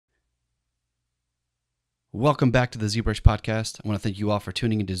Welcome back to the ZBrush Podcast. I want to thank you all for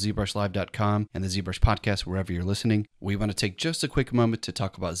tuning into ZBrushLIVE.com and the ZBrush Podcast wherever you're listening. We want to take just a quick moment to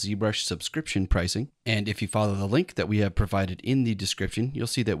talk about ZBrush subscription pricing. And if you follow the link that we have provided in the description, you'll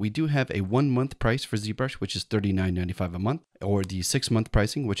see that we do have a 1-month price for ZBrush, which is $39.95 a month, or the 6-month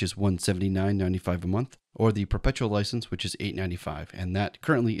pricing, which is $179.95 a month, or the perpetual license, which is $8.95. And that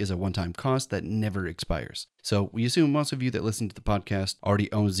currently is a one-time cost that never expires. So we assume most of you that listen to the podcast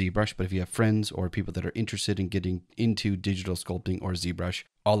already own ZBrush, but if you have friends or people that are interested in getting into digital sculpting or ZBrush,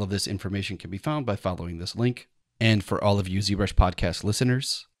 all of this information can be found by following this link. And for all of you ZBrush Podcast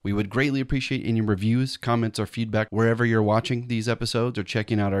listeners, we would greatly appreciate any reviews, comments, or feedback wherever you're watching these episodes or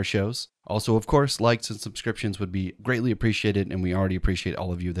checking out our shows. Also, of course, likes and subscriptions would be greatly appreciated, and we already appreciate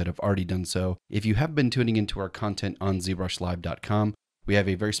all of you that have already done so. If you have been tuning into our content on ZBrushLIVE.com, we have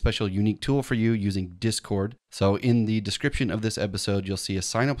a very special, unique tool for you using Discord. So in the description of this episode, you'll see a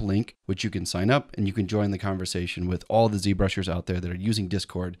sign-up link, which you can sign up, and you can join the conversation with all the ZBrushers out there that are using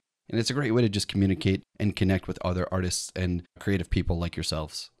Discord. And it's a great way to just communicate and connect with other artists and creative people like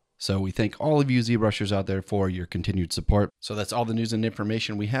yourselves. So we thank all of you ZBrushers out there for your continued support. So that's all the news and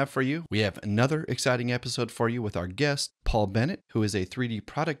information we have for you. We have another exciting episode for you with our guest, Paul Bennett, who is a 3D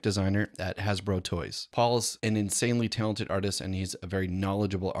product designer at Hasbro Toys. Paul's an insanely talented artist, and he's a very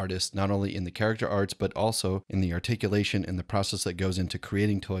knowledgeable artist, not only in the character arts, but also in the articulation and the process that goes into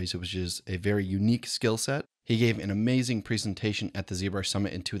creating toys, which is a very unique skill set. He gave an amazing presentation at the ZBrush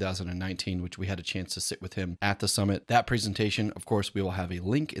Summit in 2019, which we had a chance to sit with him at the summit. That presentation, of course, we will have a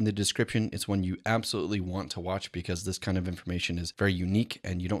link in the description. It's one you absolutely want to watch because this kind of information is very unique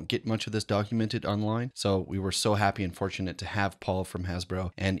and you don't get much of this documented online. So we were so happy and fortunate to have Paul from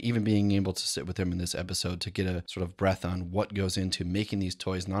Hasbro, and even being able to sit with him in this episode to get a sort of breath on what goes into making these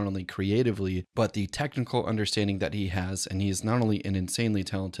toys, not only creatively, but the technical understanding that he has. And he is not only an insanely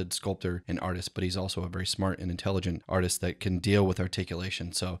talented sculptor and artist, but he's also a very smart and intelligent artist that can deal with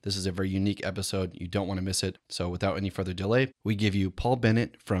articulation. So this is a very unique episode. You don't want to miss it. So without any further delay, we give you Paul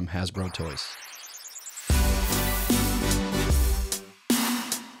Bennett from Hasbro Toys.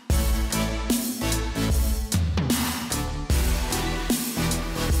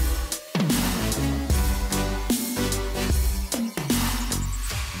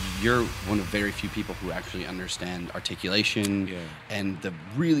 You're one of very few people who actually understand articulation and the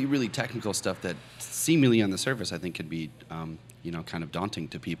really, really technical stuff that seemingly on the surface I think could be, kind of daunting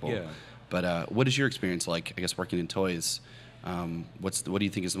to people. Yeah. But what is your experience like, I guess, working in toys? What do you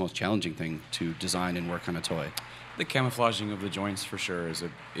think is the most challenging thing to design and work on a toy? The camouflaging of the joints for sure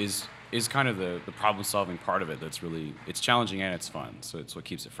is kind of the problem-solving part of it. That's really, it's challenging and it's fun. So it's what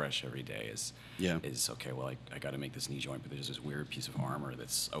keeps it fresh every day is okay, well, I got to make this knee joint, but there's this weird piece of armor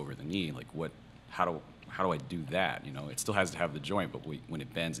that's over the knee. Like how do I do that? You know, it still has to have the joint, but when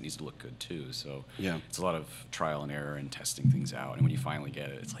it bends, it needs to look good too. So it's a lot of trial and error and testing things out. And when you finally get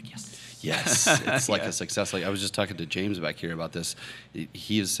it, it's like, yes, it's like a success. Like I was just talking to James back here about this.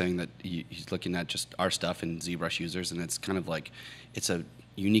 He is saying that he's looking at just our stuff and ZBrush users, and it's kind of like it's a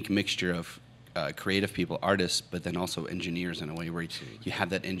unique mixture of creative people, artists, but then also engineers in a way where you have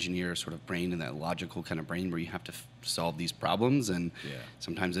that engineer sort of brain and that logical kind of brain where you have to solve these problems, and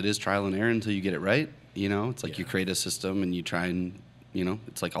sometimes it is trial and error until you get it right. You know, it's like you create a system and you try and,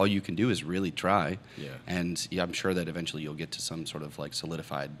 it's like all you can do is really try. Yeah. And I'm sure that eventually you'll get to some sort of like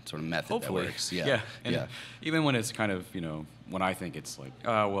solidified sort of method Hopefully. That works. And even when it's kind of, when I think it's like,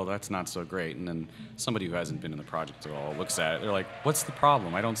 oh, well, that's not so great. And then somebody who hasn't been in the project at all looks at it. They're like, what's the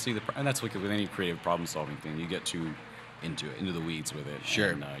problem? I don't see the And that's like with any creative problem solving thing. You get into the weeds with it.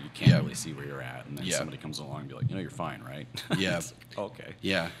 Sure. And you can't really see where you're at. And then somebody comes along and be like, you're fine, right? Yeah. Like, okay.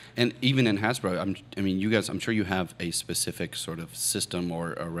 Yeah. And even in Hasbro, you guys, I'm sure you have a specific sort of system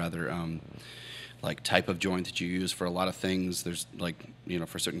or rather like type of joint that you use for a lot of things. There's like,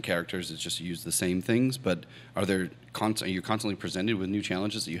 for certain characters, it's just use the same things. But are you constantly presented with new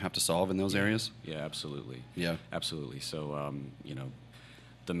challenges that you have to solve in those areas? Yeah, absolutely. Yeah. Absolutely. So,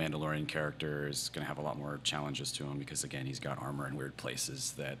 the Mandalorian character is going to have a lot more challenges to him because, again, he's got armor in weird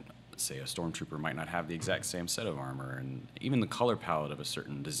places that, say, a stormtrooper might not have the exact same set of armor. And even the color palette of a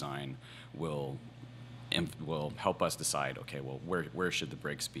certain design will help us decide, okay, well, where should the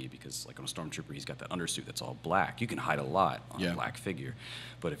breaks be? Because, like, on a stormtrooper, he's got that undersuit that's all black. You can hide a lot on a black figure.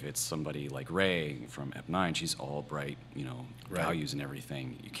 But if it's somebody like Rey from Ep9, she's all bright, values and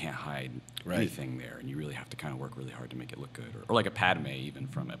everything. You can't hide anything there, and you really have to kind of work really hard to make it look good. Or like a Padme, even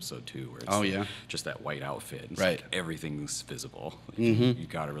from Episode 2, where it's just that white outfit. It's like everything's visible. You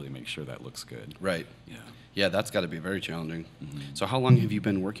got to really make sure that looks good. Right. Yeah. Yeah, that's got to be very challenging. So how long have you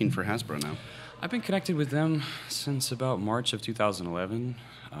been working for Hasbro now? I've been connected with them since about March of 2011.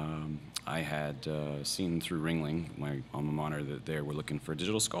 I had seen through Ringling, my alma mater, that they were looking for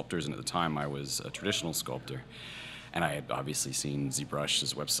digital sculptors, and at the time I was a traditional sculptor. And I had obviously seen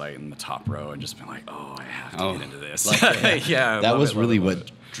ZBrush's website in the top row and just been like, oh, I have to get into this. Yeah, that was really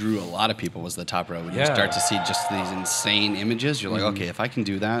what drew a lot of people, was the top row. When you start to see just these insane images, you're like, okay, if I can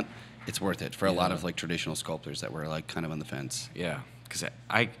do that, it's worth it for a lot of like traditional sculptors that were like kind of on the fence. Yeah, because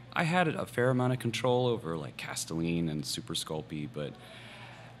I had a fair amount of control over like Castelline and Super Sculpey, but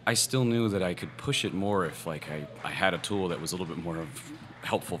I still knew that I could push it more if like I had a tool that was a little bit more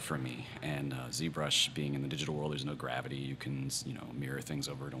helpful for me. And ZBrush, being in the digital world, there's no gravity. You can mirror things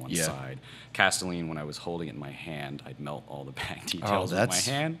over to one side. Castelline, when I was holding it in my hand, I'd melt all the back details with my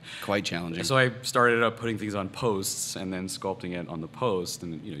hand. Quite challenging. So I started up putting things on posts and then sculpting it on the post,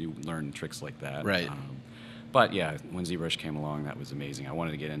 and you learn tricks like that. Right. But yeah, when ZBrush came along, that was amazing. I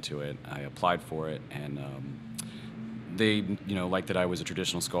wanted to get into it. I applied for it, and they liked that I was a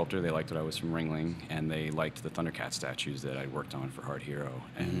traditional sculptor. They liked that I was from Ringling, and they liked the ThunderCats statues that I'd worked on for Hard Hero.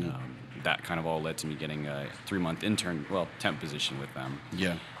 And that kind of all led to me getting a 3-month temp position with them.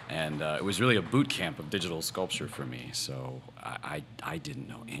 Yeah. And it was really a boot camp of digital sculpture for me. So I didn't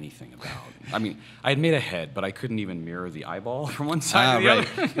know anything about. I mean, I had made a head, but I couldn't even mirror the eyeball from one side to the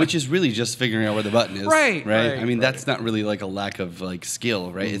other. Which is really just figuring out where the button is. Right. I mean, that's not really like a lack of like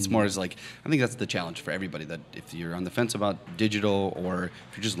skill, right? It's more as like, I think that's the challenge for everybody, that if you're on the fence about digital or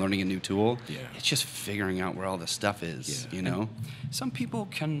if you're just learning a new tool, it's just figuring out where all the stuff is, And some people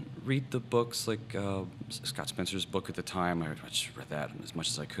can read the books, like Scott Spencer's book at the time. I just read that as much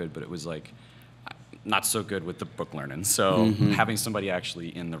as I could, but it was like not so good with the book learning. So having somebody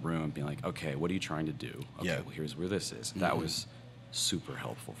actually in the room being like, okay, what are you trying to do? Okay, well, here's where this is. That was super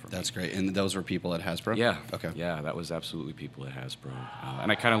helpful for me. That's great. And those were people at Hasbro? Yeah. Okay. Yeah, that was absolutely people at Hasbro.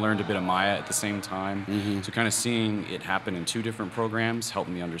 And I kind of learned a bit of Maya at the same time. So kind of seeing it happen in 2 different programs helped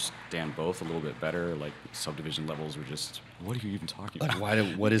me understand both a little bit better. Like subdivision levels were just, what are you even talking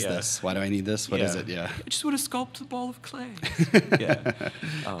about? What is this? Why do I need this? What is it? Yeah. I just want to sculpt a ball of clay.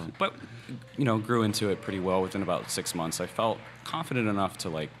 But, grew into it pretty well. Within about 6 months, I felt confident enough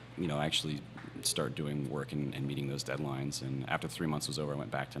to actually start doing work and meeting those deadlines. And after 3 months was over, I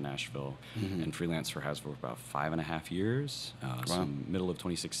went back to Nashville and freelanced for Hasbro for about 5.5 years. So middle of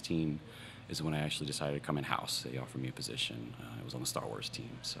 2016 is when I actually decided to come in-house. They offered me a position. I was on the Star Wars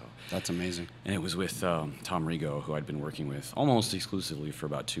team. So that's amazing. And it was with Tom Rigo, who I'd been working with almost exclusively for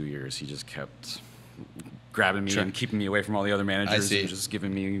about 2 years. He just kept grabbing me and keeping me away from all the other managers and just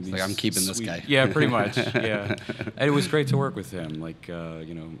giving me these like, I'm keeping this guy. Yeah, pretty much. Yeah. And it was great to work with him. Like,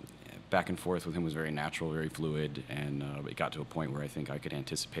 back and forth with him was very natural, very fluid, and it got to a point where I think I could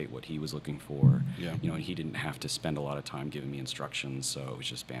anticipate what he was looking for. Yeah. And he didn't have to spend a lot of time giving me instructions, so it was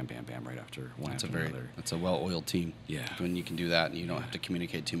just bam, bam, bam, right after one after another. That's a well-oiled team. Yeah. When you can do that and you don't have to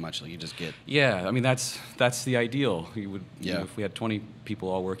communicate too much, like you just get. Yeah, I mean that's the ideal. You would, if we had 20 people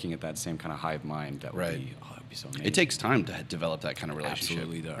all working at that same kind of hive mind, that would be. That'd be so amazing. It takes time to develop that kind of relationship.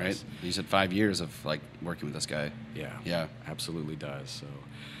 Absolutely does. Right? You said 5 years of like working with this guy. Yeah. Yeah. Absolutely does. So.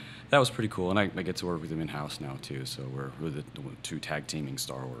 That was pretty cool, and I get to work with him in-house now, too, so we're the 2 tag-teaming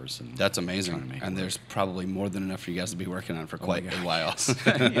Star Wars. And that's amazing, and there's probably more than enough for you guys to be working on for quite a while.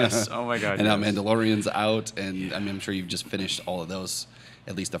 Yes, oh my God, And now Mandalorian's out, and I mean, I'm sure you've just finished all of those,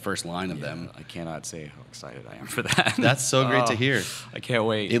 at least the first line of them. I cannot say how excited I am for that. That's so great to hear. I can't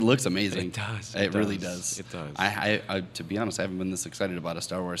wait. It looks amazing. It does. It really does. It does. I to be honest, I haven't been this excited about a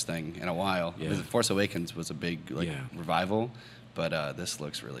Star Wars thing in a while. Yeah. Force Awakens was a big revival. But this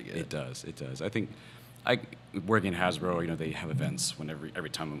looks really good. It does. It does. I think, working at Hasbro, they have events when every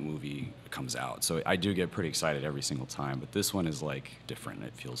time a movie comes out. So I do get pretty excited every single time. But this one is like different.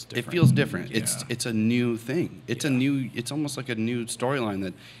 It feels different. It feels different. Yeah. It's a new thing. It's it's almost like a new storyline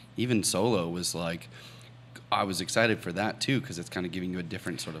that even Solo was like. I was excited for that too because it's kind of giving you a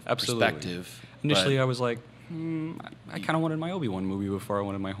different sort of perspective. Initially, I was like. I kind of wanted my Obi-Wan movie before I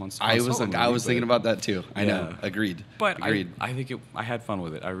wanted my Han Solo movie. I was thinking about that too. I know. Agreed. But agreed. I think I had fun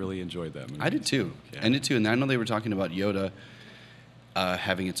with it. I really enjoyed that movie. I did too. Yeah. I did too. And I know they were talking about Yoda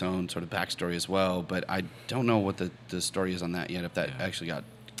having its own sort of backstory as well, but I don't know what the story is on that yet. If that actually got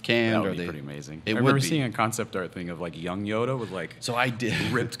canned, that would be pretty amazing. I remember seeing a concept art thing of like young Yoda with like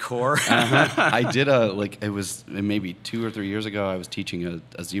ripped core. I did it was maybe 2 or 3 years ago. I was teaching a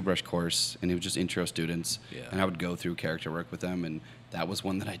ZBrush course, and it was just intro students, and I would go through character work with them, and that was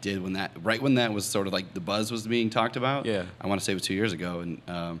one that I did when that was sort of like the buzz was being talked about. Yeah, I want to say it was 2 years ago,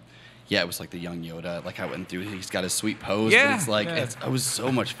 and Yeah, it was like the young Yoda. Like I went through, he's got his sweet pose. Yeah, But it's like, yeah. it was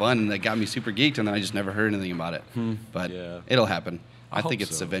so much fun, and it got me super geeked, and then I just never heard anything about it. But Yeah. it'll happen. I hope think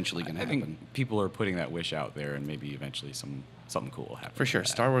it's so. eventually going to I happen. think people are putting that wish out there, and maybe eventually something cool will happen. For sure. with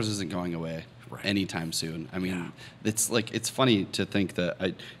that. Star Wars isn't going away Right. anytime soon. I mean, Yeah. it's like, it's funny to think that,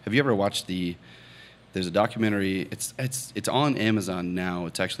 have you ever watched there's a documentary, it's on Amazon now.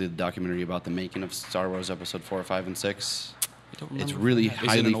 It's actually a documentary about the making of Star Wars Episode 4, 5, and 6. I don't It's remember really that. Is it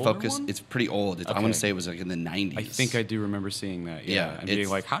highly an older focused. one? It's pretty old. I want Okay. to say it was like in the 90s. I think I do remember seeing that. Yeah, and being it's-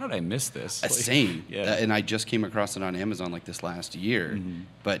 like, how did I miss this? Like, Same. Yeah. And I just came across it on Amazon like this last year. Mhm.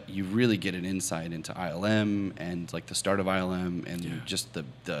 But you really get an insight into ILM and like the start of ILM and Yeah. just the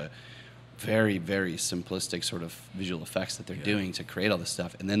very, very simplistic sort of visual effects that they're Yeah. doing to create all this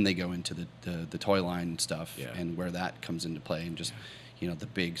stuff. And then they go into the toy line stuff Yeah. and where that comes into play and just, the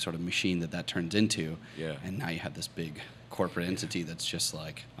big sort of machine that turns into. Yeah. And now you have this big corporate entity that's just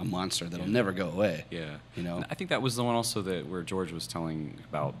like a monster that'll Yeah. never go away. Yeah. You know? And I think that was the one also where George was telling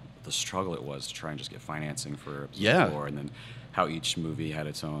about the struggle it was to try and just get financing for episode Yeah. 4, and then how each movie had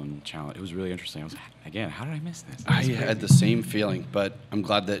its own challenge. It was really interesting. I was like, again, how did I miss this? I This is had crazy. the same feeling, but I'm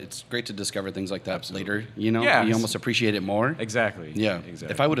glad that it's great to discover things like that Absolutely. later. You know, Yeah. you almost appreciate it more. Exactly. Yeah.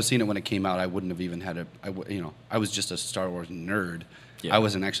 Exactly. If I would have seen it when it came out, I wouldn't have even had I was just a Star Wars nerd. Yeah. I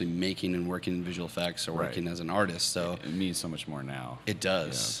wasn't actually making and working in visual effects or Right. working as an artist. So It means so much more now. it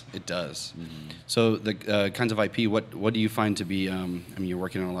does. It does. Mm-hmm. So the kinds of IP, what do you find to be? I mean, you're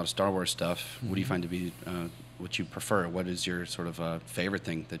working on a lot of Star Wars stuff. What do you Mm-hmm. find to be what you prefer? What is your sort of favorite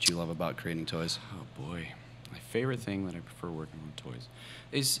thing that you love about creating toys? Oh boy, my favorite thing that I prefer working on toys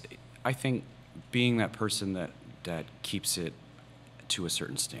is, I think, being that person that keeps it to a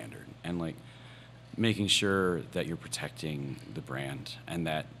certain standard, and like making sure that you're protecting the brand and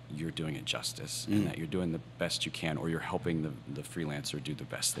that you're doing it justice and that you're doing the best you can, or you're helping the freelancer do the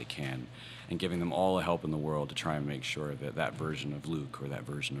best they can, and giving them all the help in the world to try and make sure that version of Luke or that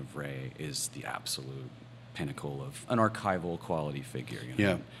version of Rey is the absolute pinnacle of an archival quality figure.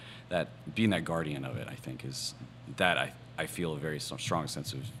 Yeah. That being that guardian of it, I think, is that I feel a very strong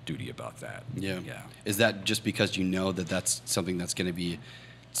sense of duty about that. Yeah. Yeah. Is that just because you know that that's something that's going to be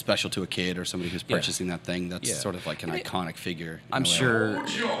special to a kid or somebody who's Yeah. purchasing that thing? That's Yeah. sort of like an iconic figure. in I'm a way. sure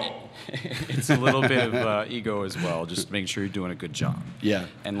it's a little bit of ego as well, just making sure you're doing a good job. Yeah.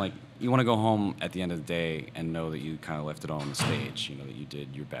 And like, you want to go home at the end of the day and know that you kind of left it all on the stage, that you did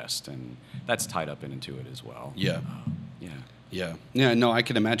your best, and that's tied up into it as well. Yeah. Yeah. Yeah. Yeah. No, I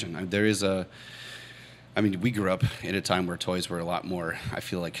can imagine. There is we grew up in a time where toys were a lot more, I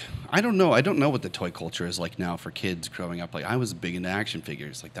feel like, I don't know what the toy culture is like now for kids growing up. Like, I was big into action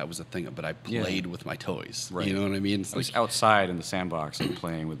figures. Like, that was a thing, but I Yeah. played with my toys. Right. You know what I mean? It's I was like, outside in the sandbox and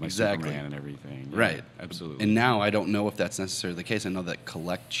playing with my Exactly. Superman and everything. Yeah, right. Absolutely. And now I don't know if that's necessarily the case. I know that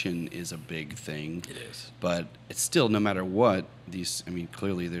collection is a big thing. It is. But it's still, no matter what,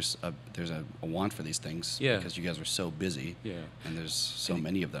 clearly there's a want for these things. Yeah. Because you guys are so busy. Yeah. And there's so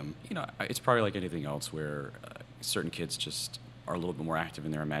many of them. It's probably like anything else where certain kids just are a little bit more active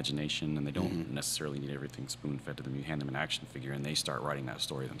in their imagination, and they don't necessarily need everything spoon-fed to them. You hand them an action figure, and they start writing that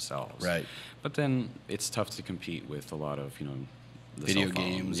story themselves. Right. But then it's tough to compete with a lot of, the Video cell phone.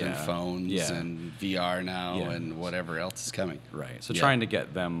 games and Yeah. phones Yeah. and VR now Yeah. and whatever else is coming. Right. So Yeah. trying to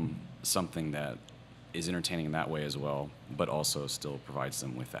get them something that is entertaining in that way as well, but also still provides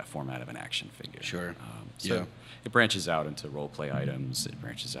them with that format of an action figure. Sure. So Yeah. it branches out into role play items. It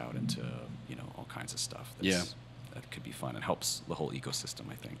branches out into all kinds of stuff. That could be fun. It helps the whole ecosystem,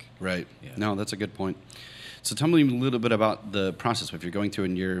 I think. Right. Yeah. No, that's a good point. So tell me a little bit about the process. If you're going through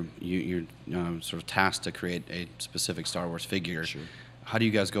and you're sort of tasked to create a specific Star Wars figure, Sure. how do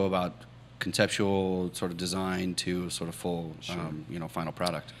you guys go about conceptual sort of design to sort of full, Sure. final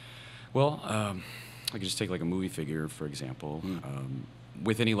product? Well, I could just take like a movie figure, for example.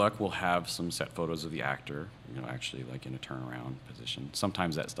 With any luck, we'll have some set photos of the actor, actually like in a turnaround position.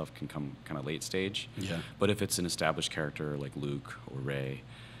 Sometimes that stuff can come kind of late stage. Yeah. But if it's an established character like Luke or Rey,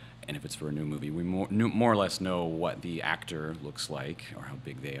 and if it's for a new movie, we more or less know what the actor looks like or how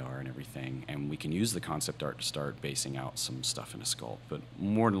big they are and everything, and we can use the concept art to start basing out some stuff in a sculpt. But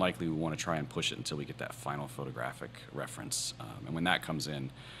more than likely, we want to try and push it until we get that final photographic reference. And when that comes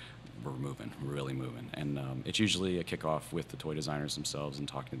in, we're really moving. And it's usually a kickoff with the toy designers themselves and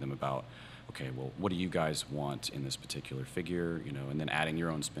talking to them about, okay, well, what do you guys want in this particular figure, and then adding your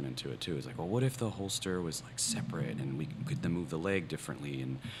own spin into it too. It's like, well, what if the holster was like separate and we could then move the leg differently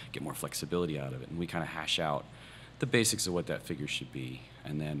and get more flexibility out of it? And we kind of hash out the basics of what that figure should be.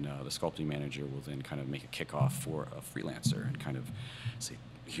 And then the sculpting manager will then kind of make a kickoff for a freelancer and kind of say,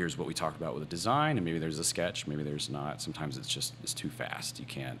 here's what we talked about with the design, and maybe there's a sketch, maybe there's not. Sometimes it's too fast. You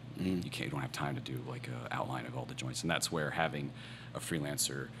don't have time to do like an outline of all the joints, and that's where having a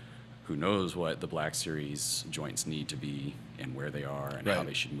freelancer who knows what the Black Series joints need to be and where they are and how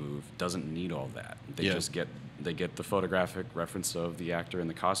they should move doesn't need all that. They just get the photographic reference of the actor in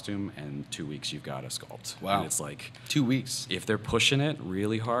the costume, and 2 weeks you've got a sculpt. Wow. And it's like 2 weeks. if they're pushing it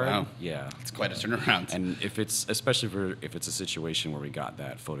really hard, it's quite a turnaround. And if it's if it's a situation where we got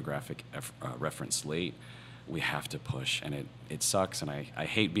that photographic reference late, we have to push, and it sucks. And I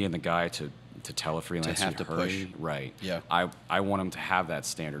hate being the guy to tell a freelancer to have to hurry. push. Right. Yeah. I want them to have that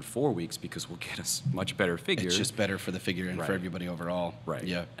standard 4 weeks because we'll get a much better figure. It's just better for the figure and for everybody overall. Right.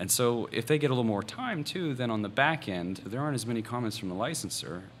 Yeah. And so if they get a little more time too, then on the back end, there aren't as many comments from the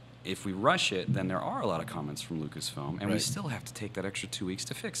licensor. If we rush it, then there are a lot of comments from Lucasfilm, and we still have to take that extra 2 weeks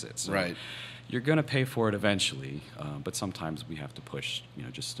to fix it. So you're going to pay for it eventually, but sometimes we have to push,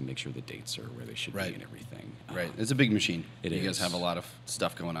 just to make sure the dates are where they should be and everything. Right. It's a big machine. You guys have a lot of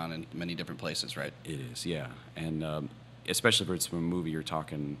stuff going on in many different places, right? It is, yeah. And especially if it's a movie, you're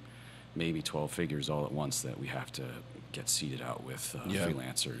talking maybe 12 figures all at once that we have to get seeded out with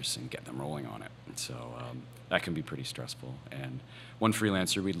freelancers and get them rolling on it. So that can be pretty stressful. And one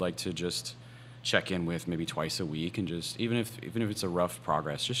freelancer we'd like to just check in with maybe twice a week, and just even if it's a rough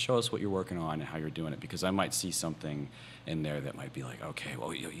progress, just show us what you're working on and how you're doing it, because I might see something in there that might be like, okay,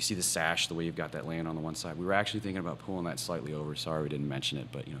 well, you see the sash, the way you've got that laying on the one side. We were actually thinking about pulling that slightly over. Sorry we didn't mention it,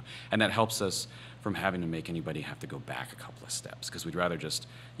 but and that helps us from having to make anybody have to go back a couple of steps, because we'd rather just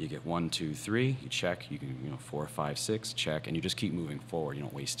you get 1, 2, 3, you check, you can 4, 5, 6, check, and you just keep moving forward. You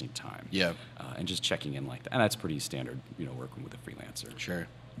don't waste any time. Yeah. And just checking in like that, and that's pretty standard. Working with a freelancer. Sure.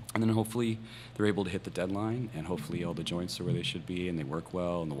 And then hopefully they're able to hit the deadline, and hopefully all the joints are where they should be, and they work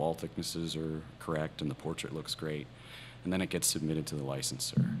well, and the wall thicknesses are correct, and the portrait looks great. And then it gets submitted to the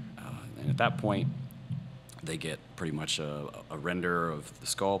licensor. And at that point, they get pretty much a render of the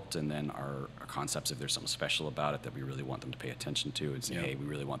sculpt, and then our concepts, if there's something special about it that we really want them to pay attention to, and say, hey, we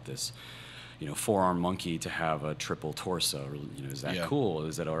really want this four-arm monkey to have a triple torso. Is that cool?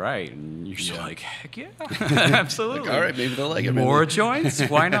 Is that all right? And you're just like, heck yeah, absolutely. All right, maybe they'll like it. More joints?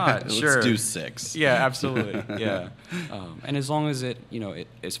 Why not? Sure. Let's do 6. Yeah, absolutely. Yeah. And as long as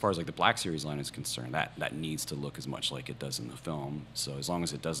as far as like the Black Series line is concerned, that needs to look as much like it does in the film. So as long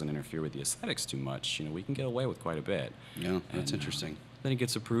as it doesn't interfere with the aesthetics too much, we can get away with quite a bit. Yeah, that's interesting. Then it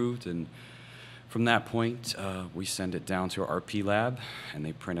gets approved, and from that point, we send it down to our RP lab, and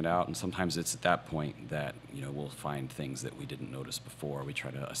they print it out. And sometimes it's at that point that we'll find things that we didn't notice before. We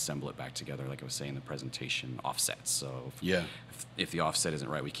try to assemble it back together, like I was saying in the presentation, offsets. So if the offset isn't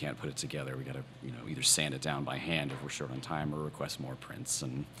right, we can't put it together. We got to either sand it down by hand if we're short on time, or request more prints.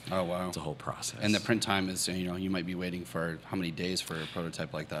 And it's a whole process. And the print time is you might be waiting for how many days for a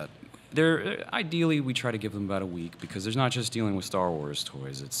prototype like that? Ideally, we try to give them about a week, because there's not just dealing with Star Wars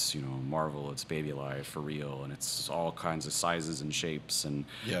toys. It's Marvel, it's Baby Alive for real, and it's all kinds of sizes and shapes. And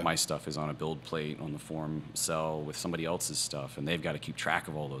my stuff is on a build plate on the form cell with somebody else's stuff, and they've got to keep track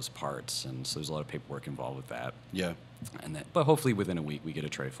of all those parts. And so there's a lot of paperwork involved with that. Yeah. But hopefully within a week we get a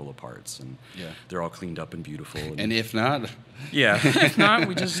tray full of parts, and they're all cleaned up and beautiful. And if not, if not,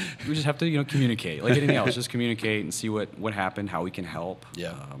 we just have to communicate like anything else. Just communicate and see what happened, how we can help.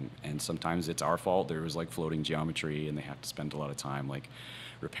 Yeah. And sometimes it's our fault. There was like floating geometry, and they have to spend a lot of time like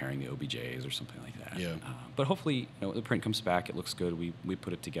repairing the OBJs or something like that. Yeah. But hopefully the print comes back. It looks good. We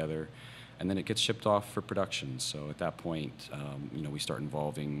put it together. And then it gets shipped off for production. So at that point, we start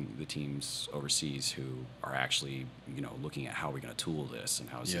involving the teams overseas who are actually, looking at how we're going to tool this, and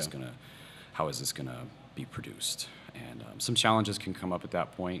how is this going to be produced. And some challenges can come up at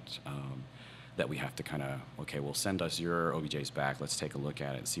that point that we have to kind of, well, send us your OBJs back. Let's take a look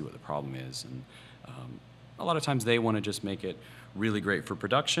at it and see what the problem is. And a lot of times they want to just make it really great for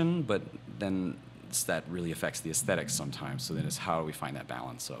production, but then that really affects the aesthetics sometimes. So then it's how do we find that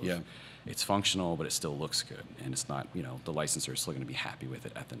balance of it's functional, but it still looks good, and it's not, the licensor is still going to be happy with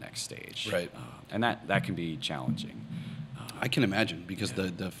it at the next stage. Right. And that can be challenging. I can imagine, because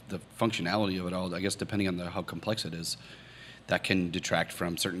the functionality of it all, I guess depending on how complex it is, that can detract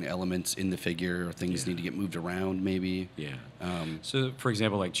from certain elements in the figure, or things need to get moved around maybe. Yeah. So for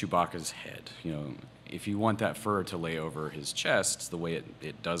example, like Chewbacca's head, if you want that fur to lay over his chest the way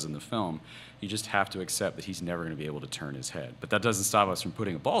it does in the film, you just have to accept that he's never going to be able to turn his head. But that doesn't stop us from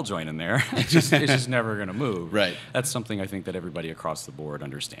putting a ball joint in there. It's just never going to move. Right. That's something I think that everybody across the board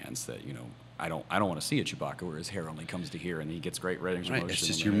understands, that, I don't want to see a Chewbacca where his hair only comes to here and he gets great range of motion. It's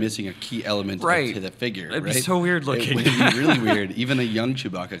just you're missing a key element right. to the figure. It'd right? be so weird looking. It would be really weird. Even a young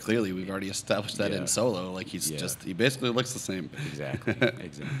Chewbacca, clearly, we've already established that Yeah. in Solo. Like he basically looks the same. Exactly.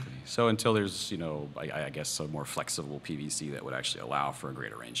 So until there's, I guess a more flexible PVC that would actually allow for a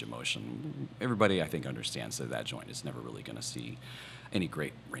greater range of motion, everybody I think understands that joint is never really going to see any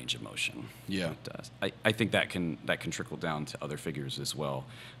great range of motion. Yeah. But, I think that can trickle down to other figures as well,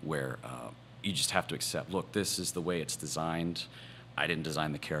 where you just have to accept, look, this is the way it's designed. I didn't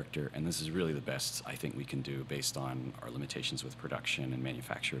design the character, and this is really the best I think we can do based on our limitations with production and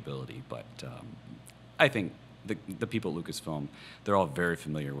manufacturability. But I think the people at Lucasfilm, they're all very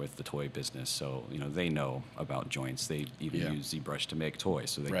familiar with the toy business, so they know about joints. They even use ZBrush to make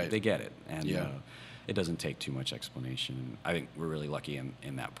toys, so they get it. And it doesn't take too much explanation. I think we're really lucky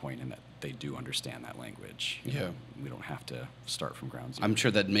in that point, in that they do understand that language. We don't have to start from ground zero. I'm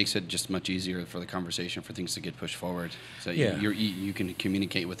sure that makes it just much easier for the conversation, for things to get pushed forward. So you can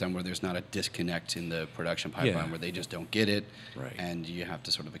communicate with them where there's not a disconnect in the production pipeline where they just don't get it, and you have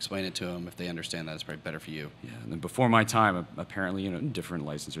to sort of explain it to them. If they understand that, it's probably better for you. Yeah, and then before my time, apparently, different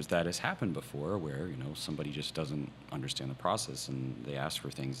licensors, that has happened before, where somebody just doesn't understand the process and they ask for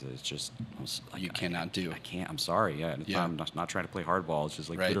things that it's just you cannot do. I can't. I'm sorry. Yeah, I'm not trying to play hardball. It's just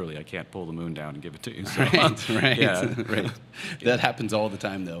like literally, I can't pull the moon down and give it to you. So, right. That happens all the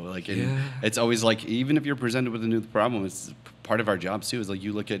time, though. Like, it's always like, even if you're presented with a new problem, it's part of our jobs too. Is like,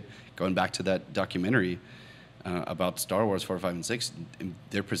 you look at going back to that documentary about Star Wars 4, 5, and 6. And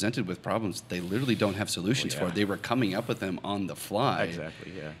they're presented with problems they literally don't have solutions for. They were coming up with them on the fly.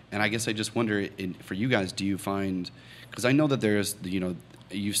 Exactly. Yeah. And I guess I just wonder, for you guys, do you find? Because I know that there's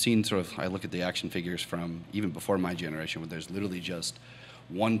you've seen sort of. I look at the action figures from even before my generation, where there's literally just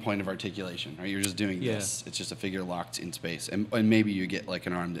one point of articulation, right? You're just doing this. It's just a figure locked in space. And maybe you get like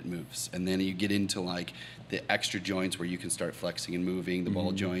an arm that moves. And then you get into like the extra joints where you can start flexing and moving, the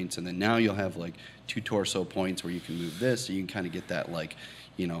ball joints. And then now you'll have like 2 torso points where you can move this. So you can kind of get that like,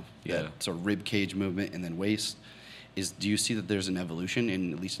 that sort of rib cage movement and then waist. Do you see that there's an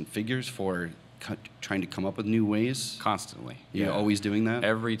evolution, at least in figures, for trying to come up with new ways? Constantly. You're always doing that?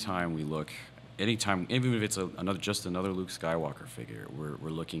 Every time we look, anytime, even if it's just another Luke Skywalker figure, we're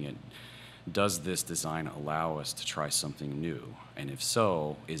looking at, does this design allow us to try something new? And if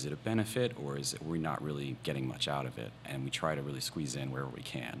so, is it a benefit, or is it we're not really getting much out of it? And we try to really squeeze in wherever we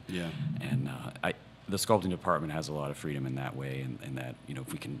can. Yeah. And the sculpting department has a lot of freedom in that way, and that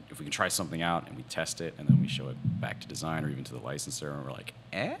if we can try something out and we test it and then we show it back to design or even to the licensor, and we're like,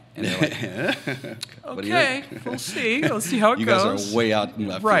 and they're like, okay, we'll see how it goes. You guys are way out in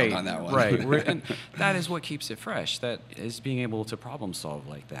left field on that one. Right. And that is what keeps it fresh. That is being able to problem solve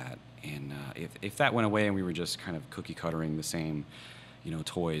like that. And if that went away and we were just kind of cookie cuttering the same,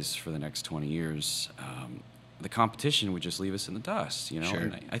 toys for the next 20 years, the competition would just leave us in the dust, Sure.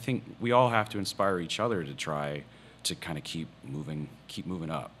 And I think we all have to inspire each other to try to kind of keep moving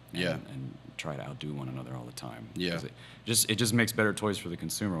up. And try to outdo one another all the time. Yeah. It just makes better toys for the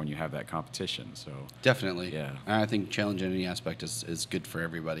consumer when you have that competition. So definitely. Yeah. I think challenge in any aspect is good for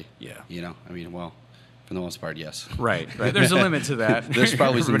everybody. Yeah. For the most part, yes. Right. There's a limit to that. There's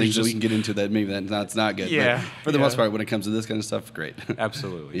probably some things that we can get into that maybe that's not good. Yeah. But for the most part, when it comes to this kind of stuff, great.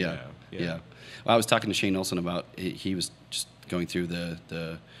 Absolutely. Yeah. Well, I was talking to Shane Olson about, he was just going through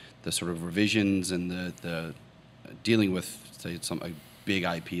the sort of revisions and the dealing with, say, a big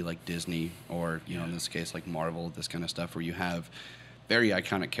IP like Disney or, in this case, like Marvel, this kind of stuff, where you have very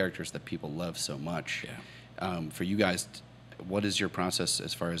iconic characters that people love so much. Yeah. For you guys, what is your process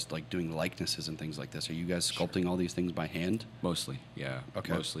as far as like doing likenesses and things like this? Are you guys sculpting all these things by hand? Mostly, yeah.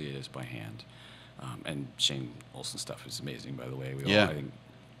 Okay. Mostly it is by hand. And Shane Olson's stuff is amazing, by the way. I think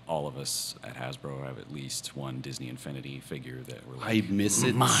all of us at Hasbro have at least one Disney Infinity figure that we're like, I miss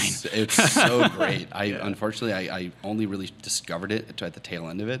it. Mine. It's so great. Unfortunately, I only really discovered it at the tail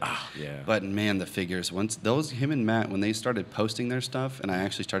end of it. But man, the figures, him and Matt, when they started posting their stuff, and I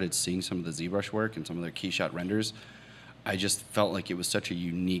actually started seeing some of the ZBrush work and some of their key shot renders, I just felt like it was such a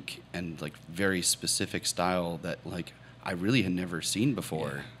unique and like very specific style that like I really had never seen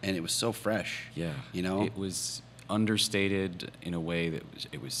before, and it was so fresh. Yeah, it was understated in a way that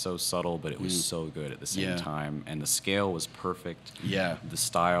it was so subtle, but it was so good at the same time, and the scale was perfect. Yeah, the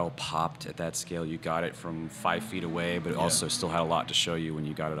style popped at that scale. You got it from 5 feet away, but it also still had a lot to show you when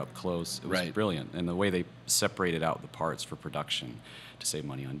you got it up close. It was brilliant, and the way they separated out the parts for production to save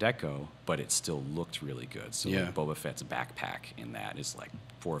money on deco, but it still looked really good. So like Boba Fett's backpack in that is like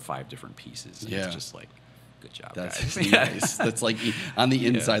 4 or 5 different pieces, and it's just like, good job, that's guys. Nice. That's like on the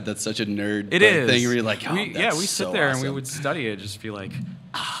inside. That's such a nerd thing where you're like, we sit there and we would study it, just be like,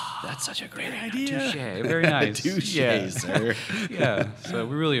 that's such a great idea. idea. Very nice. Touché, sir. Yeah. So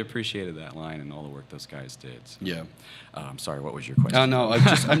we really appreciated that line and all the work those guys did. So, Yeah. Sorry, what was your question? No,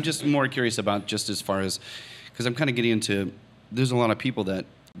 I'm just more curious about just as far as, because I'm kind of getting into, there's a lot of people that,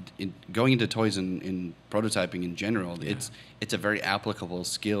 going into toys and prototyping in general, it's a very applicable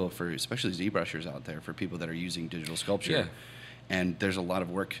skill for especially ZBrushers out there, for people that are using digital sculpture. Yeah. And there's a lot of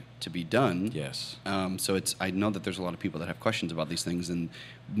work to be done. Yes. So I know that there's a lot of people that have questions about these things and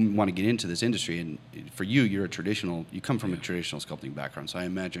want to get into this industry. And for you, you come from a traditional sculpting background. So I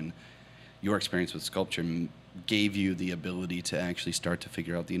imagine your experience with sculpture gave you the ability to actually start to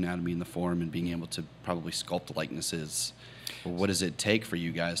figure out the anatomy and the form and being able to probably sculpt likenesses. What does it take for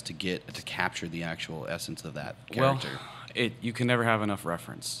you guys to capture the actual essence of that character? Well, you can never have enough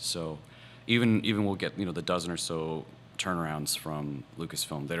reference. So even we'll get the dozen or so turnarounds from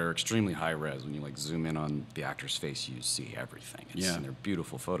Lucasfilm that are extremely high res. When you zoom in on the actor's face, you see everything. And they're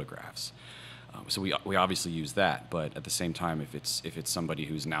beautiful photographs. So we obviously use that, but at the same time, if it's somebody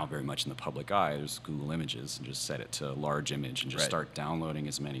who's now very much in the public eye, there's Google Images and just set it to large image and just start downloading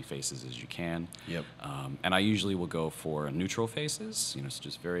as many faces as you can. Yep. And I usually will go for neutral faces, so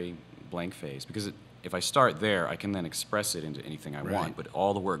just very blank face, because if I start there, I can then express it into anything I want, but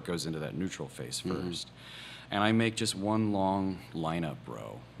all the work goes into that neutral face first. And I make just one long lineup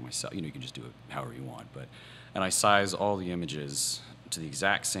row myself. You can just do it however you want, and I size all the images to the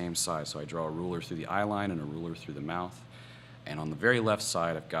exact same size. So I draw a ruler through the eye line and a ruler through the mouth. And on the very left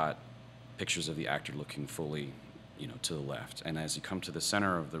side, I've got pictures of the actor looking fully, to the left. And as you come to the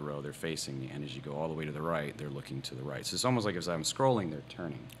center of the row, they're facing me. And as you go all the way to the right, they're looking to the right. So it's almost like as I'm scrolling, they're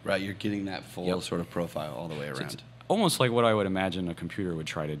turning. Right, you're getting that full sort of profile all the way around. So almost like what I would imagine a computer would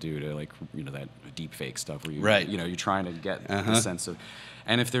try to do to that deep fake stuff where you're trying to get the sense of.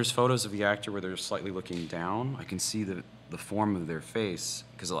 And if there's photos of the actor where they're slightly looking down, I can see the form of their face,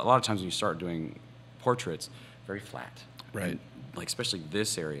 because a lot of times when you start doing portraits, very flat. Right. And especially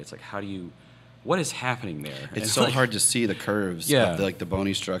this area, it's what is happening there? It's so hard to see the curves Yeah. of the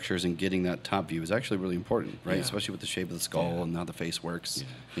bony structures, and getting that top view is actually really important, right? Yeah. Especially with the shape of the skull and how the face works.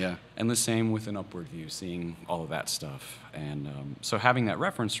 Yeah. And the same with an upward view, seeing all of that stuff. And so having that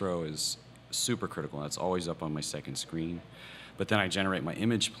reference row is super critical. That's always up on my second screen. But then I generate my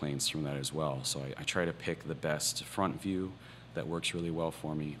image planes from that as well. So I try to pick the best front view that works really well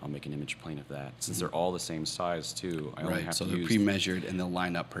for me. I'll make an image plane of that. Since they're all the same size, too, I only have to use... So they're pre-measured and they'll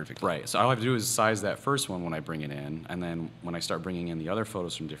line up perfectly. Right. So all I have to do is size that first one when I bring it in, and then when I start bringing in the other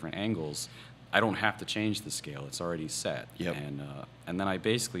photos from different angles, I don't have to change the scale. It's already set. Yep. And then I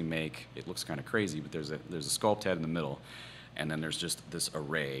basically make... It looks kind of crazy, but there's a sculpt head in the middle, and then there's just this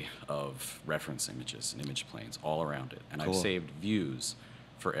array of reference images and image planes all around it. And I've saved views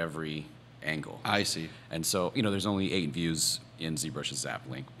for every angle. I see. And so, there's only 8 views in ZBrush's Zap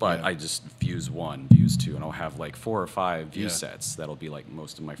Link, but I just views 1, views 2, and I'll have 4 or 5 view sets. That'll be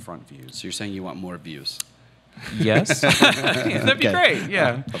most of my front views. So you're saying you want more views? Yes. That'd be great.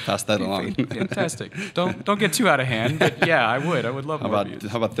 Yeah. I'll pass that along. Fantastic. Don't get too out of hand, but yeah, I would. I would love more views.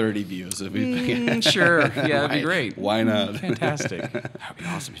 How about 30 views? Sure. Yeah, that'd be great. Why not? Fantastic. That'd be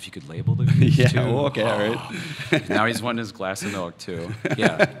awesome if you could label the views too. Well, okay, all right. Now he's wanting his glass of milk too.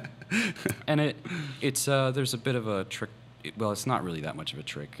 Yeah. And it's there's a bit of a trick. Well, it's not really that much of a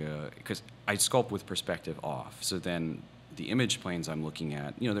trick because I sculpt with perspective off. So then the image planes I'm looking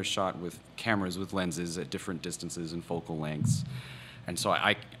at, they're shot with cameras with lenses at different distances and focal lengths. And so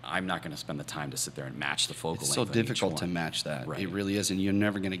I'm not going to spend the time to sit there and match the focal length. It's so difficult to match that. Right. It really is, and you're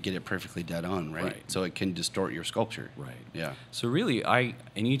never going to get it perfectly dead on, right? So it can distort your sculpture. Right. Yeah. So really,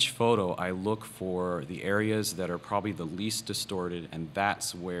 in each photo, I look for the areas that are probably the least distorted, and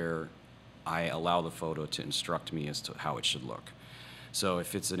that's where I allow the photo to instruct me as to how it should look. So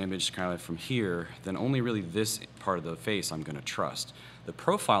if it's an image kind of from here, then only really this part of the face I'm going to trust. The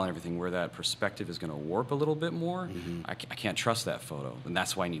profile and everything, where that perspective is going to warp a little bit more, I can't trust that photo, and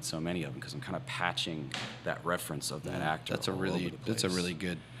that's why I need so many of them, because I'm kind of patching that reference of that actor. That's a really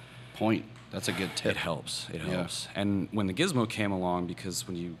good point. That's a good tip. It helps. It helps. And when the gizmo came along, because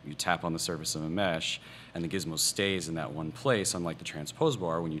when you tap on the surface of a mesh and the gizmo stays in that one place, unlike the transpose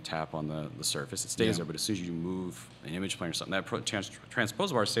bar, when you tap on the surface, it stays there. But as soon as you move an image plane or something, that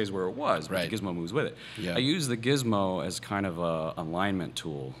transpose bar stays where it was, but the gizmo moves with it. I use the gizmo as kind of a alignment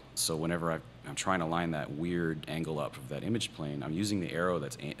tool. So whenever I'm trying to line that weird angle up of that image plane, I'm using the arrow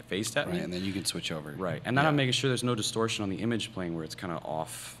that's faced at me. And then you can switch over. Right, and then I'm making sure there's no distortion on the image plane where it's kind of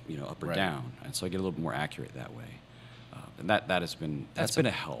off, up or down, and so I get a little bit more accurate that way. And that's been a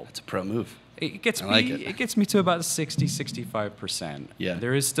help. That's a pro move. It gets me to about 60-65%. Yeah.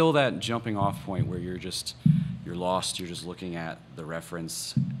 There is still that jumping off point where you're lost. You're just looking at the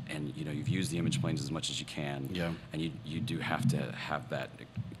reference, and you've used the image planes as much as you can. Yeah. And you do have to have that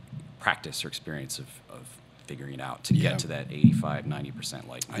practice or experience of figuring it out to get to that 85-90%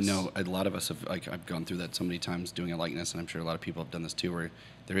 likeness. I know a lot of us have, like, I've gone through that so many times doing a likeness, and I'm sure a lot of people have done this too, where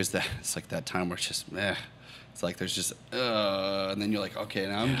there is that, it's like that time where it's just, it's like there's just, and then you're like, okay,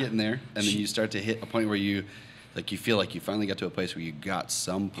 now I'm getting there, and then you start to hit a point where you feel like you finally got to a place where you got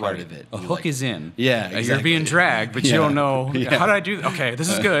some part of it. A hook is in. Yeah, exactly. You're being dragged, but you don't know, how did I do that? Okay, this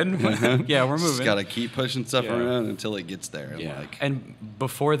is good. Yeah, we're moving. Just got to keep pushing stuff around until it gets there. And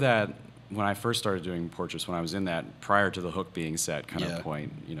before that, when I first started doing portraits, when I was in that, prior to the hook being set kind of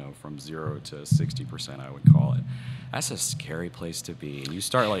point, from 0 to 60%, I would call it. That's a scary place to be. And you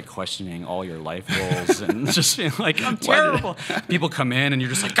start like questioning all your life goals and just being like, I'm terrible. People come in and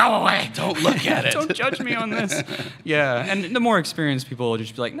you're just like, go away. Don't look at it. Don't judge me on this. Yeah. And the more experienced people will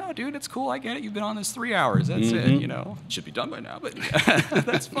just be like, no, dude, it's cool. I get it. You've been on this 3 hours. That's it. Should be done by now, but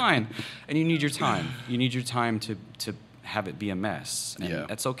that's fine. And you need your time. You need your time to have it be a mess. And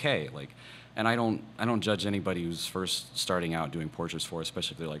that's okay. And I don't judge anybody who's first starting out doing portraits for us,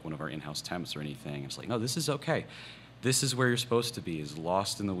 especially if they're like one of our in-house temps or anything. It's like, no, this is okay. This is where you're supposed to be, is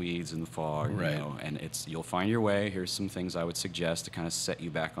lost in the weeds and the fog, and you'll find your way. Here's some things I would suggest to kind of set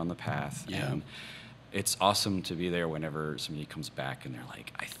you back on the path. Yeah. And it's awesome to be there whenever somebody comes back and they're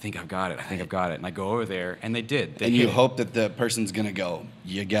like, I think I've got it. I think I've got it. And I go over there, and they did. And you hope that the person's going to go,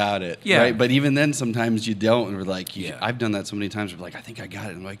 you got it. Yeah. Right? But even then, sometimes you don't. And we're like, I've done that so many times. We're like, I think I got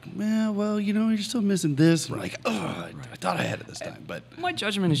it. And I'm like, well, you're still missing this. And we're like, I thought I had it this time. But my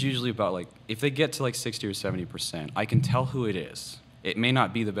judgment is usually about, like, if they get to like 60 or 70%, I can tell who it is. It may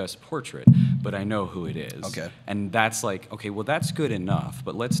not be the best portrait, but I know who it is. Okay. And that's like, okay, well, that's good enough,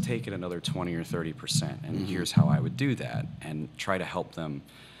 but let's take it another 20 or 30%, and here's how I would do that, and try to help them,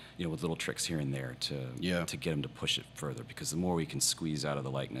 with little tricks here and there to get them to push it further, because the more we can squeeze out of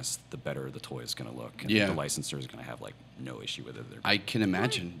the likeness, the better the toy is going to look, and the licensor is going to have, like, no issue with it. I can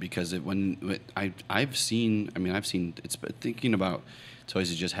imagine, because I've seen, it's thinking about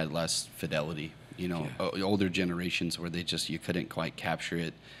toys that just had less fidelity. Older generations where you couldn't quite capture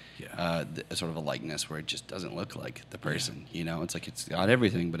it, sort of a likeness where it just doesn't look like the person. It's like it's got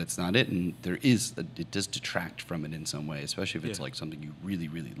everything, but it's not it, and it does detract from it in some way, especially if it's like something you really,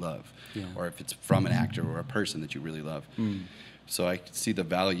 really love, or if it's from an actor or a person that you really love. So I see the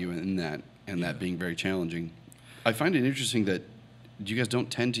value in that, and that being very challenging. I find it interesting that you guys don't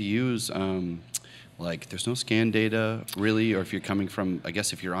tend to use. There's no scan data, really, or if you're coming from, I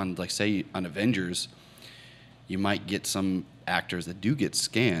guess if you're on, like, say, on Avengers, you might get some actors that do get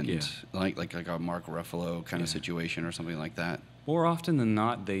scanned, like a Mark Ruffalo kind of situation or something like that. More often than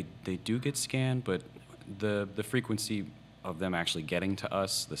not, they do get scanned, but the frequency of them actually getting to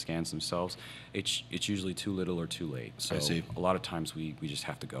us, the scans themselves, it's usually too little or too late. So I see. A lot of times we just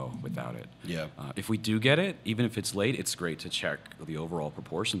have to go without it. Yeah. If we do get it, even if it's late, it's great to check the overall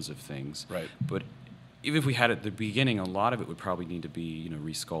proportions of things. Right. But even if we had it at the beginning, a lot of it would probably need to be,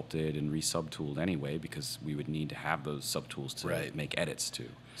 re-sculpted and re-subtooled anyway, because we would need to have those subtools to make edits to.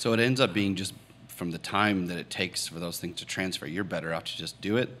 So it ends up being just from the time that it takes for those things to transfer, you're better off to just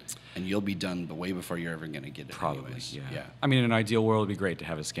do it, and you'll be done way before you're ever going to get it. Probably, anyways. yeah. I mean, in an ideal world, it'd be great to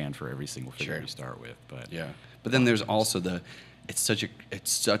have a scan for every single figure you start with, but But then there's also it's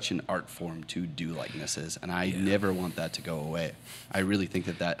such an art form to do likenesses, and I never want that to go away. I really think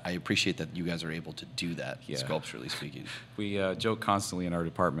that I appreciate that you guys are able to do that, sculpturally speaking. We joke constantly in our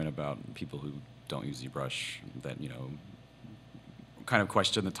department about people who don't use ZBrush that, kind of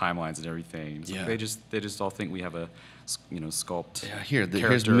question the timelines and everything. It's like they just all think we have a, sculpt. Yeah,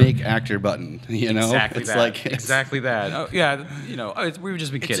 here's make actor button. Exactly it's that. Like Exactly that. Oh, yeah, we've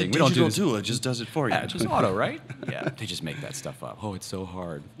just been kidding. It's a digital tool. It just does it for you. Yeah, just auto, right? Yeah, they just make that stuff up. Oh, it's so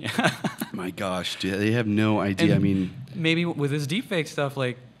hard. Yeah. My gosh, they have no idea. And maybe with this deepfake stuff,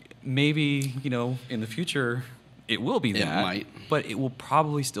 like maybe in the future. It will be that, it might. But it will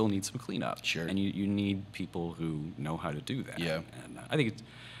probably still need some cleanup. Sure. And you need people who know how to do that. Yeah. And I think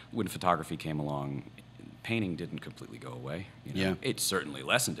when photography came along, painting didn't completely go away. Yeah. It certainly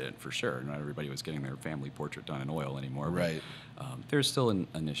lessened it, for sure. Not everybody was getting their family portrait done in oil anymore. Right. But, there's still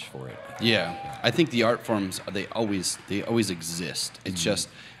a niche for it. Yeah. I think the art forms, they always exist. It's just,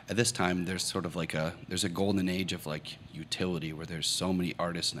 at this time, there's sort of like there's a golden age of, like, utility, where there's so many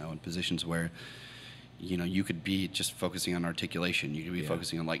artists now in positions where you could be just focusing on articulation. You could be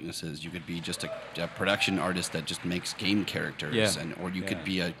focusing on likenesses. You could be just a production artist that just makes game characters, or you could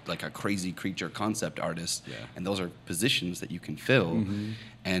be a crazy creature concept artist. Yeah. And those are positions that you can fill,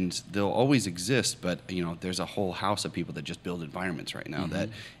 and they'll always exist. But there's a whole house of people that just build environments right now that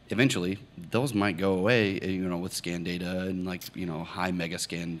eventually those might go away, with scan data and like, high mega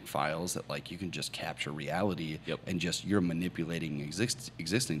scan files that like you can just capture reality and just you're manipulating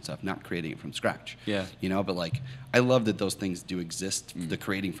existing stuff, not creating it from scratch. Yeah. But like I love that those things do exist, the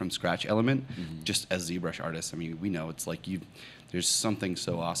creating from scratch element, just as ZBrush artists. I mean, we know it's like there's something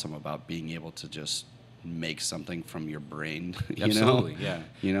so awesome about being able to just make something from your brain. Absolutely, yeah.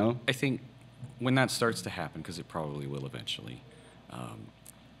 I I think when that starts to happen, because it probably will eventually,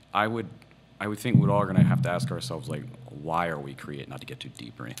 I would think we're all going to have to ask ourselves, like, why are we creating? Not to get too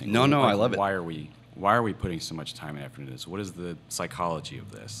deep or anything. No, like, I love it. Why are we putting so much time and effort into this? What is the psychology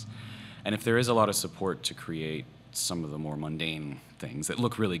of this? And if there is a lot of support to create some of the more mundane things that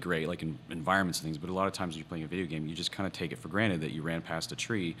look really great, like in environments and things, but a lot of times when you're playing a video game, you just kind of take it for granted that you ran past a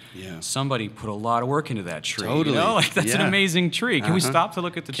tree. Yeah. Somebody put a lot of work into that tree. Totally. Like that's an amazing tree. Can we stop to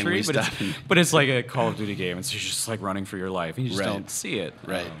look at the Can tree? we stop? But it's like a Call of Duty game, and so you're just like running for your life, and you just Right. don't see it.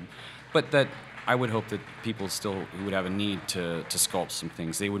 Right. But that I would hope that people still who would have a need to sculpt some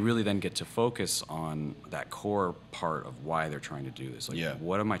things, they would really then get to focus on that core part of why they're trying to do this. Like,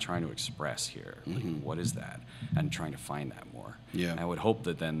 what am I trying to express here? Like, what is that? And trying to find that more. Yeah. And I would hope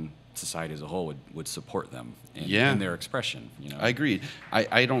that then society as a whole would support them in their expression. I agree.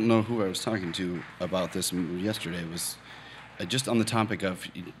 I don't know who I was talking to about this yesterday. It was just on the topic of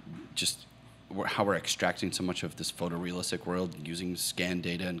just how we're extracting so much of this photorealistic world using scan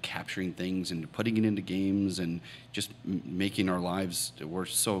data and capturing things and putting it into games and just making our lives, we're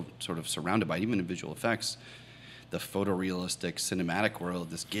so sort of surrounded by, even in visual effects, the photorealistic cinematic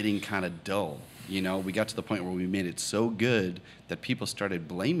world is getting kind of dull. We got to the point where we made it so good that people started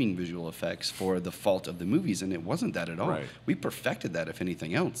blaming visual effects for the fault of the movies, and it wasn't that at all. Right. We perfected that, if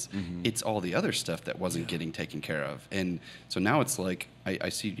anything else. It's all the other stuff that wasn't getting taken care of. And so now it's like, I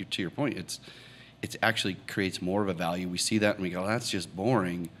see you, to your point, it actually creates more of a value. We see that and we go, that's just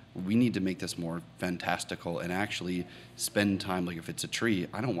boring. We need to make this more fantastical and actually spend time. Like if it's a tree,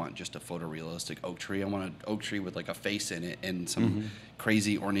 I don't want just a photorealistic oak tree. I want an oak tree with like a face in it and some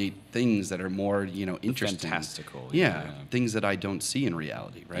crazy ornate things that are more, interesting. Fantastical. Yeah, things that I don't see in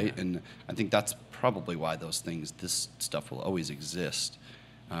reality, right? Yeah. And I think that's probably why this stuff will always exist.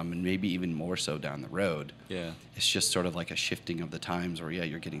 And maybe even more so down the road. Yeah. It's just sort of like a shifting of the times where,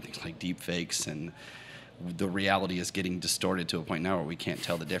 you're getting things like deep fakes and the reality is getting distorted to a point now where we can't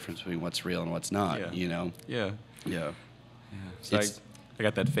tell the difference between what's real and what's not, Yeah. Yeah. So I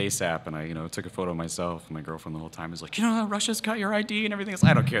got that Face app, and I, took a photo of myself, and my girlfriend the whole time is like, Russia's got your ID and everything else.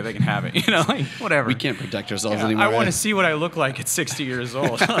 I don't care, they can have it, like whatever. We can't protect ourselves anymore. I want to see what I look like at 60 years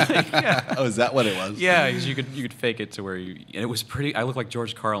old. Oh, is that what it was? Yeah, because you could fake it to where and it was pretty. I look like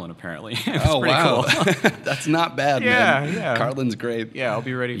George Carlin apparently. It was Oh pretty wow, cool. That's not bad, man. Yeah. Carlin's great. Yeah, I'll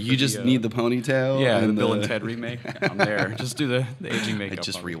be ready. You just need the ponytail. Yeah, and the Bill and Ted remake. I'm there. Just do the aging makeup. I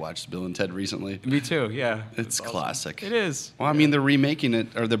just on me. rewatched Bill and Ted recently. Me too. Yeah, It's awesome. classic. It is. Well, I mean, they're remaking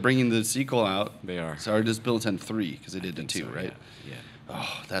it, or they're bringing the sequel out. They are. So it is Bill and Ted 3, because they did the 2, So, right? Yeah.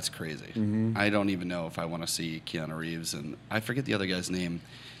 Oh, that's crazy. I don't even know if I want to see Keanu Reeves, and I forget the other guy's name.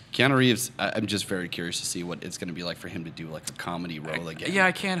 Keanu Reeves, I'm just very curious to see what it's going to be like for him to do like a comedy role again. Yeah,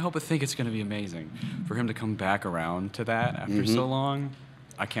 I can't help but think it's going to be amazing for him to come back around to that after so long.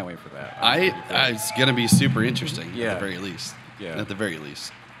 I can't wait for that. It's going to be super interesting, Yeah. at the very least. Yeah. At the very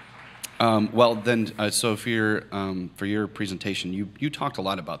least. Well, then, so for your presentation, you talked a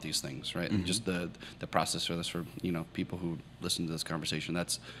lot about these things, right? And just the process for this, for people who listen to this conversation,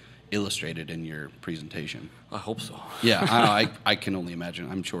 that's illustrated in your presentation. I hope so. Yeah, I can only imagine.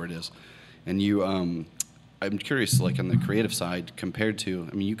 I'm sure it is. And you, I'm curious, like on the creative side, compared to,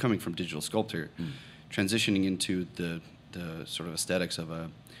 you coming from digital sculptor, transitioning into the sort of aesthetics of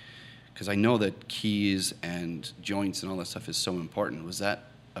because I know that keys and joints and all that stuff is so important. Was that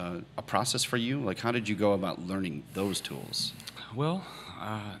a process for you? Like, how did you go about learning those tools? Well,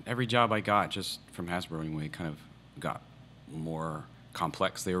 every job I got just from Hasbro anyway kind of got more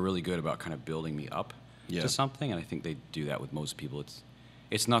complex. They were really good about kind of building me up to something, and I think they do that with most people.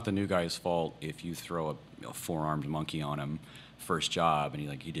 It's not the new guy's fault if you throw a four-armed monkey on him first job and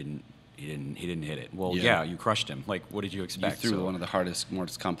he didn't hit it. Well, yeah, you crushed him. Like, what did you expect? You threw one of the hardest,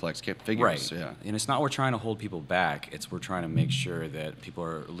 most complex figures. Right. Yeah. And it's not we're trying to hold people back. We're trying to make sure that people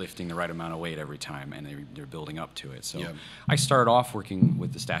are lifting the right amount of weight every time, and they're building up to it. So I started off working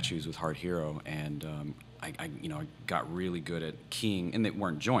with the statues with Hard Hero, and I got really good at keying, and they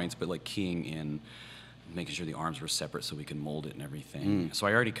weren't joints, but like keying in, making sure the arms were separate so we could mold it and everything. So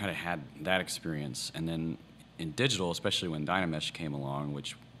I already kind of had that experience. And then in digital, especially when Dynamesh came along,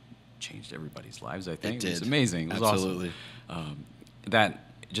 which changed everybody's lives, I think. It did. It was amazing. It was Absolutely. awesome.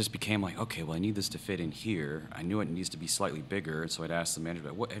 That it just became like, okay, well, I need this to fit in here. I knew it needs to be slightly bigger, so I'd ask the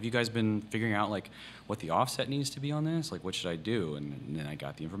manager, what have you guys been figuring out, like, what the offset needs to be on this? Like, what should I do? And then I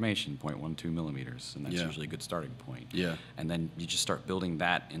got the information, 0.12 millimeters, and that's usually a good starting point. Yeah. And then you just start building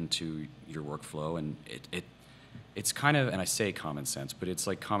that into your workflow, and it's kind of, and I say common sense, but it's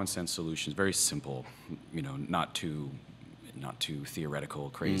like common sense solutions, very simple, you know, not too theoretical,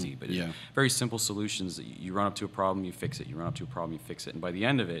 crazy, but very simple solutions. That you run up to a problem, you fix it. You run up to a problem, you fix it. And by the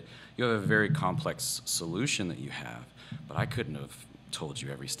end of it, you have a very complex solution that you have. But I couldn't have told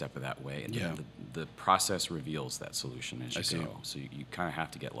you every step of that way. And the process reveals that solution as you go. So you kind of have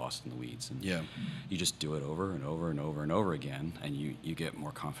to get lost in the weeds. And you just do it over and over and over and over again. And you get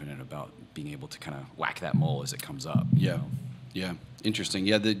more confident about being able to kind of whack that mole as it comes up. Yeah. You know? Yeah. Interesting.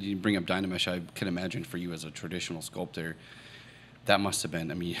 Yeah, you bring up Dynamesh. I can imagine for you as a traditional sculptor, that must have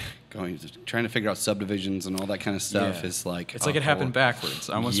been, I mean, trying to figure out subdivisions and all that kind of stuff is like... It's like it happened backwards.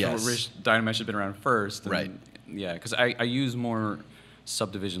 I almost wish Dynamesh had been around first. And, right. Yeah, because I use more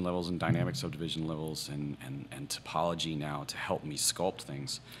subdivision levels and dynamic subdivision levels and topology now to help me sculpt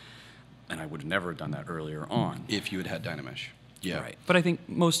things. And I would have never done that earlier on. If you had had Dynamesh. Yeah. Right. But I think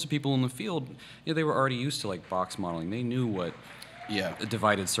most people in the field, you know, they were already used to like box modeling. They knew what a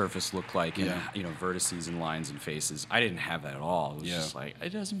divided surface looked like, and you know, vertices and lines and faces. I didn't have that at all. It was just like, it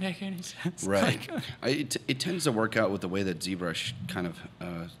doesn't make any sense. Right. It tends to work out with the way that ZBrush kind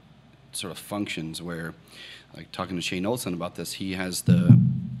of sort of functions, where, like talking to Shane Olson about this, he has the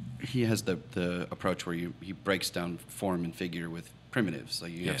approach where he breaks down form and figure with primitives,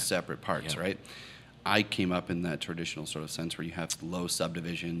 like you have separate parts, right? I came up in that traditional sort of sense where you have low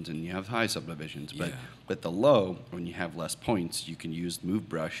subdivisions and you have high subdivisions, but the low, when you have less points, you can use move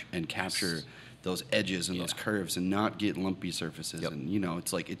brush and capture those edges and those curves and not get lumpy surfaces. And you know,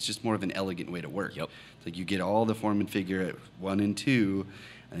 it's like, it's just more of an elegant way to work. It's like you get all the form and figure at 1 and 2,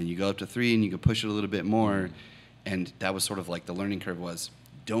 and then you go up to 3 and you can push it a little bit more. And that was sort of like the learning curve was,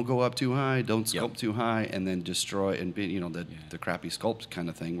 don't go up too high, don't sculpt too high, and then destroy and be, you know, the crappy sculpt kind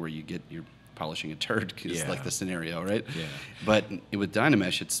of thing where you get your polishing a turd is like the scenario, right? But with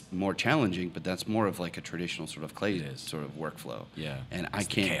Dynamesh, it's more challenging, but that's more of like a traditional sort of clay sort of workflow. And I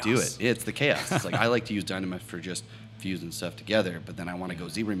can't do it. It's the chaos. It's like I like to use Dynamesh for just fusing stuff together, but then I want to go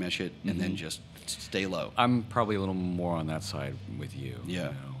ZBrush it and then just stay low. I'm probably a little more on that side with you. You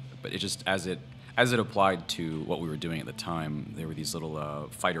know? But it just, as it applied to what we were doing at the time, there were these little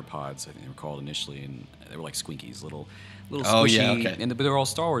fighter pods, I think they were called initially, and they were like Squinkies, little squishy, but they were all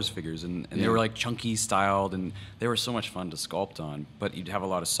Star Wars figures, and they were like chunky styled, and they were so much fun to sculpt on. But you'd have a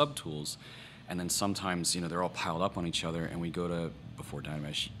lot of subtools, and then sometimes, you know, they're all piled up on each other, and we go to, before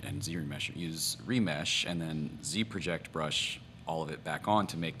Dynamesh and ZRemesh, use remesh, and then ZProject brush all of it back on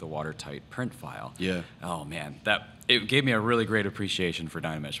to make the watertight print file. Oh man, it gave me a really great appreciation for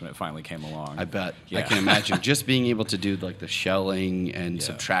Dynamesh when it finally came along. I bet. I can imagine just being able to do like the shelling and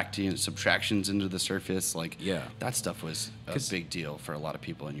subtractions into the surface, like that stuff was a big deal for a lot of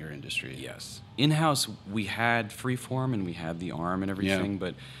people in your industry. In-house, we had freeform and we had the arm and everything,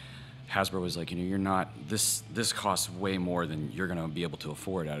 but Hasbro was like, you know, you're not, this costs way more than you're going to be able to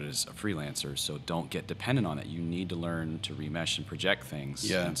afford as a freelancer, so don't get dependent on it. You need to learn to remesh and project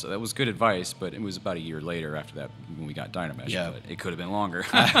things. And so that was good advice, but it was about a year later after that when we got Dynamesh, but it could have been longer.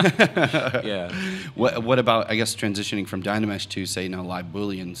 What about, I guess, transitioning from Dynamesh to, say, now live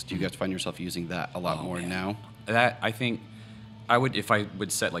booleans? Do you guys find yourself using that a lot more now? That, I think, if I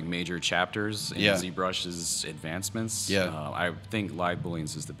would set like major chapters in ZBrush's advancements, I think live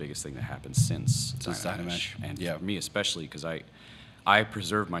booleans is the biggest thing that happened since Dynamesh. And for me especially, because I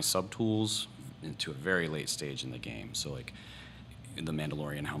preserved my subtools into a very late stage in the game. So like in the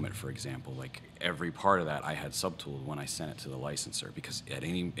Mandalorian helmet, for example, like every part of that I had subtooled when I sent it to the licenser, because at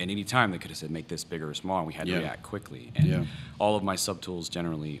any time they could have said make this bigger or smaller, and we had to react quickly. And all of my subtools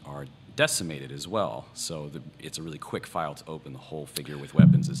generally are decimated as well, so it's a really quick file to open. The whole figure with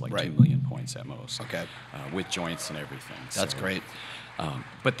weapons is like 2 million points at most, with joints and everything. That's great.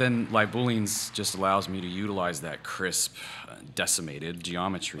 But then live booleans just allows me to utilize that crisp, decimated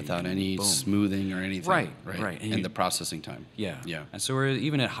geometry without any smoothing or anything. Right. And the processing time. And so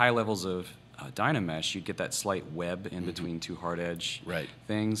even at high levels of Dynamesh, you'd get that slight web in between two hard edge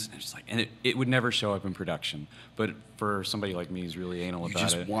things. And it's just like, and it would never show up in production. But for somebody like me who's really anal about it,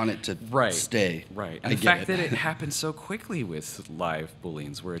 you just want it to stay. And the fact that it happens so quickly with live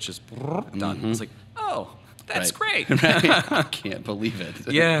booleans, where it's just done. It's like, oh, that's great. I can't believe it.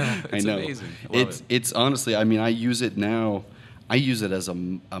 It's I know. Amazing. It's honestly, I mean, I use it now. I use it as a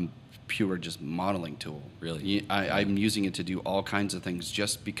pure just modeling tool. Really? I'm using it to do all kinds of things,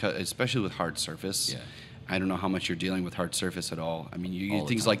 just because, especially with hard surface. I don't know how much you're dealing with hard surface at all. I mean, you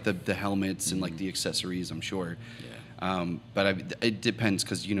things like the helmets and like the accessories, I'm sure. But it depends,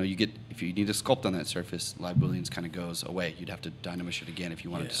 because if you need to sculpt on that surface, live booleans kind of goes away. You'd have to dynamish it again if you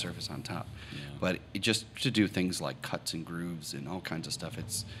wanted to surface on top. But just to do things like cuts and grooves and all kinds of stuff,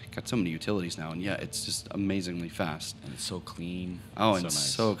 it's got so many utilities now, and it's just amazingly fast. And it's so clean. Oh, and nice.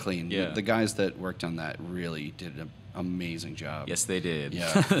 so clean. Yeah. The guys that worked on that really did an amazing job. Yes, they did.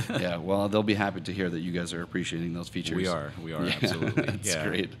 Yeah. Well, they'll be happy to hear that you guys are appreciating those features. We are absolutely. That's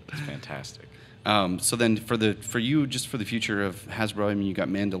great. It's fantastic. So then for you, just for the future of Hasbro, I mean, you got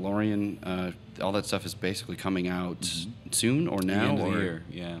Mandalorian, all that stuff is basically coming out soon or now? The end or of the year,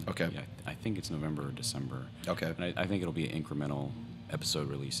 yeah. Okay. Yeah, I think it's November or December. Okay. And I think it'll be incremental episode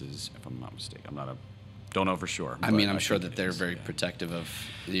releases, if I'm not mistaken. Don't know for sure. I mean, I'm sure that they're very protective of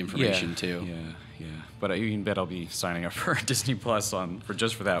the information too. Yeah. But you can bet I'll be signing up for Disney Plus for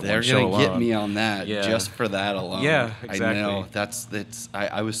that they're one show alone. They're gonna get me on that just for that alone. Yeah, exactly. I know.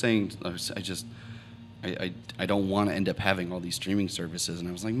 I was saying, I don't want to end up having all these streaming services, and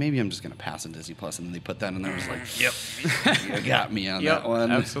I was like, maybe I'm just gonna pass on Disney Plus, and then they put that, and I was like, yep, you got me on that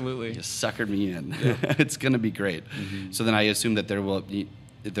one. Absolutely, you suckered me in. Yep. It's gonna be great. So then I assume that there will be.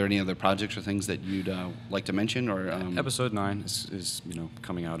 Are there any other projects or things that you'd like to mention? Or Episode 9 is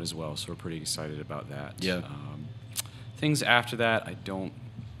coming out as well, so we're pretty excited about that. Yeah. Things after that, I don't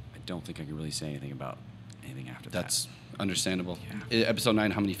think I can really say anything about anything after that. That's understandable. Yeah. Episode 9,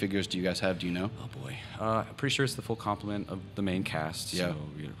 how many figures do you guys have? Do you know? Oh boy, I'm pretty sure it's the full complement of the main cast. Yeah. So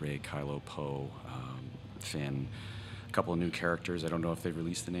we got Rey, Kylo, Poe, Finn. A couple of new characters. I don't know if they've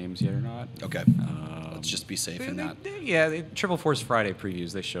released the names yet or not. Okay. Let's just be safe in that. Triple Force Friday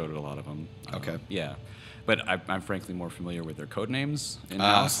previews, they showed a lot of them. Okay. Yeah. But I'm frankly more familiar with their code names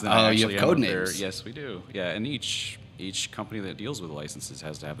in-house than you actually have code names? Yes, we do. Yeah, and each company that deals with licenses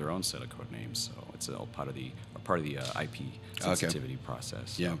has to have their own set of code names. So it's all part of the IP sensitivity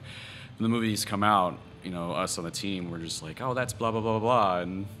process. Yeah. So when the movies come out, us on the team, we're just like, oh, that's blah, blah, blah, blah,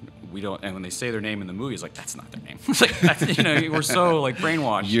 and we don't, and when they say their name in the movie, it's like, that's not their name. It's like, we're so, like,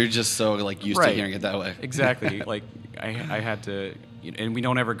 brainwashed. You're just so, like, used to hearing it that way. Exactly. Like, I had to, and we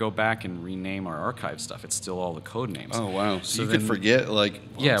don't ever go back and rename our archive stuff. It's still all the code names. Oh, wow. So you could forget, like,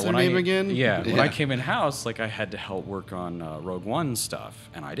 what's their name again? Yeah. When I came in-house, like, I had to help work on Rogue One stuff,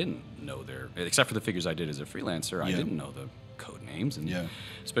 and I didn't know except for the figures I did as a freelancer, I didn't know the code names. And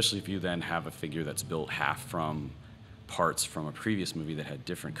especially if you then have a figure that's built half from parts from a previous movie that had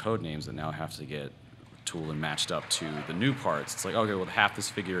different code names that now have to get tooled and matched up to the new parts. It's like, okay, well, half this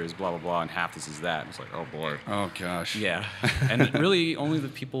figure is blah, blah, blah, and half this is that. And it's like, oh, boy. Oh, gosh. Yeah. And really only the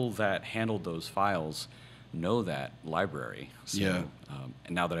people that handled those files know that library. So,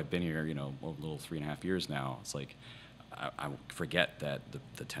 and now that I've been here, a little 3.5 years now, it's like I forget that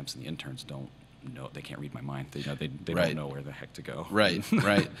the temps and the interns don't know, they can't read my mind. They don't know where the heck to go. Right.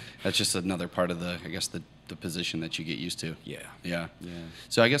 That's just another part of the position that you get used to. Yeah.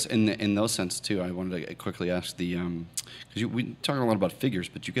 So I guess in those sense too, I wanted to quickly ask because we talk a lot about figures,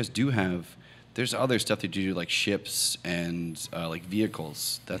 but you guys do have. There's other stuff that you do like ships and like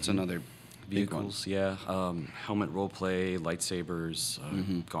vehicles. That's another. Vehicles, yeah. Helmet roleplay, lightsabers,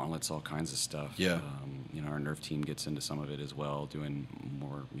 gauntlets, all kinds of stuff. Yeah. Our NERF team gets into some of it as well, doing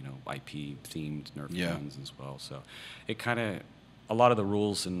more, IP-themed NERF guns as well. So it kind of, a lot of the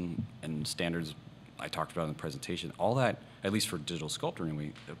rules and standards I talked about in the presentation, all that, at least for digital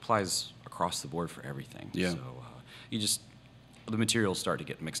sculpting, applies across the board for everything. Yeah. So the materials start to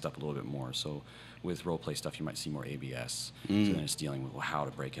get mixed up a little bit more. So with role-play stuff, you might see more ABS. So then it's dealing with how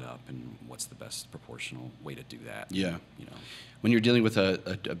to break it up and what's the best proportional way to do that. Yeah. When you're dealing with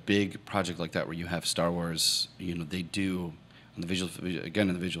a big project like that where you have Star Wars, they do, on the visual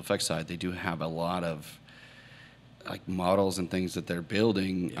effects side, they do have a lot of like models and things that they're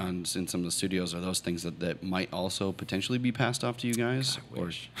building in some of the studios. Are those things that might also potentially be passed off to you guys? I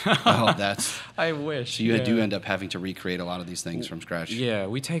wish. I wish. So you do end up having to recreate a lot of these things from scratch. Yeah,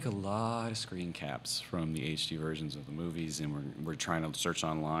 we take a lot of screen caps from the HD versions of the movies, and we're trying to search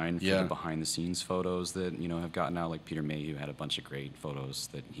online for the behind-the-scenes photos that have gotten out. Like Peter Mayhew had a bunch of great photos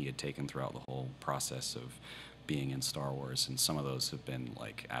that he had taken throughout the whole process of being in Star Wars, and some of those have been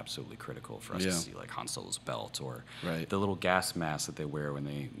like absolutely critical for us to see, like Han Solo's belt or the little gas mask that they wear when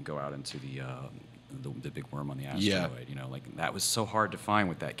they go out into the big worm on the asteroid. Like that was so hard to find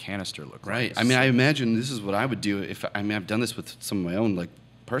what that canister looked like. I mean, I imagine this is what I would do if I've done this with some of my own like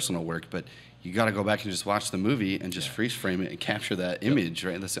personal work, but you got to go back and just watch the movie and just freeze frame it and capture that image,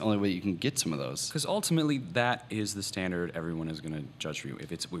 right? That's the only way you can get some of those. Because ultimately, that is the standard everyone is going to judge for you.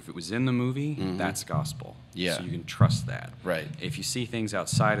 If it was in the movie, that's gospel. Yeah. So you can trust that. Right. If you see things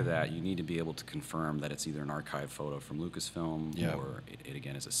outside of that, you need to be able to confirm that it's either an archive photo from Lucasfilm or it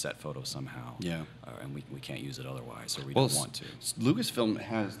again is a set photo somehow. Yeah. And we can't use it otherwise, or we Well, don't want to. Lucasfilm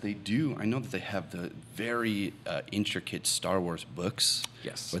I know that they have the very intricate Star Wars books.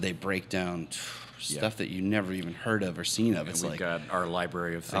 Yes. Where they break down stuff that you never even heard of or seen of. It's we've got our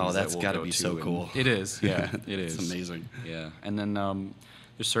library of things. Oh, that's got to be so cool. It is, yeah, it is. It's amazing. Yeah, and then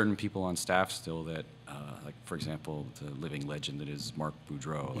there's certain people on staff still that, like for example, the living legend that is Mark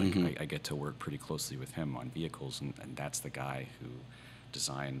Boudreau. Like I get to work pretty closely with him on vehicles, and that's the guy who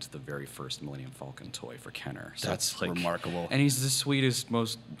designed the very first Millennium Falcon toy for Kenner. So that's remarkable. And he's the sweetest,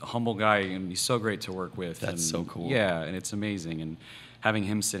 most humble guy, and he's so great to work with. That's so cool. Yeah, and it's amazing. And having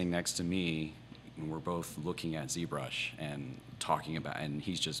him sitting next to me, and we're both looking at ZBrush and talking about, and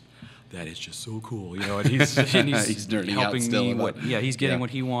he's just, that is just so cool, you know. And he's he's nerding helping out still me. He's getting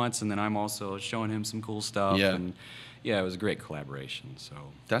what he wants, and then I'm also showing him some cool stuff. Yeah. And yeah, it was a great collaboration. So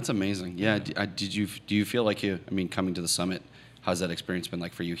that's amazing. Yeah. Do you feel like coming to the summit? How's that experience been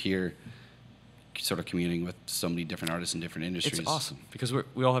like for you here, sort of communing with so many different artists in different industries? It's awesome because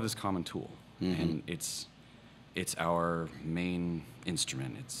we all have this common tool, and it's our main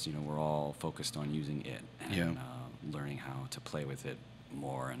instrument. It's we're all focused on using it and learning how to play with it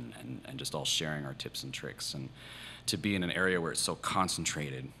more, and just all sharing our tips and tricks. And to be in an area where it's so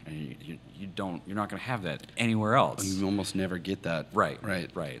concentrated, and you're not going to have that anywhere else. You almost never get that. Right.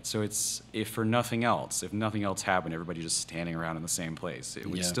 So if nothing else happened, everybody just standing around in the same place, it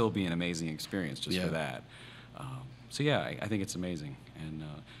would still be an amazing experience just for that. I think it's amazing. And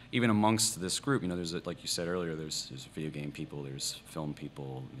even amongst this group, there's like you said earlier, there's video game people, there's film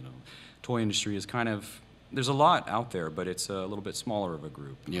people. Toy industry is there's a lot out there, but it's a little bit smaller of a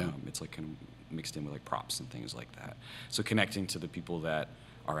group. It's like kind of mixed in with like props and things like that. So connecting to the people that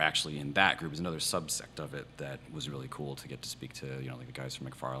are actually in that group is another subsect of it that was really cool to get to speak to, like the guys from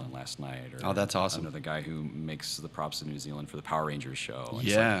McFarlane last night. Or that's awesome. Another guy who makes the props in New Zealand for the Power Rangers show.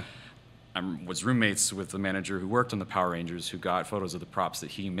 And I was roommates with the manager who worked on the Power Rangers, who got photos of the props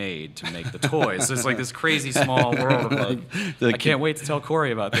that he made to make the toys. So it's like this crazy small world of I can't wait to tell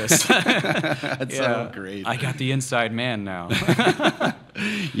Corey about this. That's so great. I got the inside man now.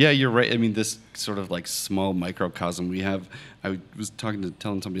 Yeah, you're right. This sort of like small microcosm we have. I was telling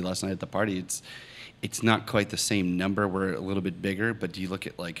somebody last night at the party. It's not quite the same number. We're a little bit bigger, but do you look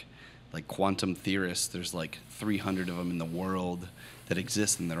at like quantum theorists? There's like 300 of them in the world that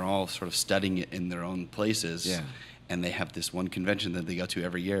exist, and they're all sort of studying it in their own places. Yeah. And they have this one convention that they go to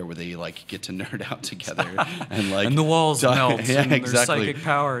every year where they get to nerd out together and the walls melt. Yeah, and exactly. Their psychic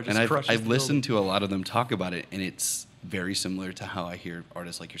power just crushes. I've listened to a lot of them talk about it, and it's very similar to how I hear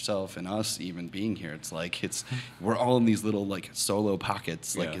artists like yourself and us even being here. It's we're all in these little solo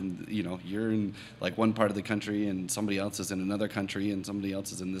pockets. You're in one part of the country, and somebody else is in another country, and somebody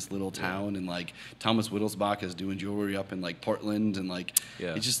else is in this little town, and Thomas Wittelsbach is doing jewelry up in Portland, and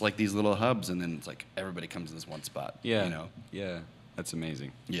it's just these little hubs, and then it's everybody comes in this one spot. Yeah, that's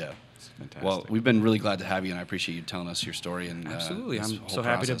amazing. Yeah. It's fantastic. Well, we've been really glad to have you, and I appreciate you telling us your story. And absolutely, I'm so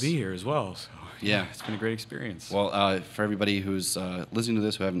happy to be here as well. So. Yeah, it's been a great experience. Well, for everybody who's listening to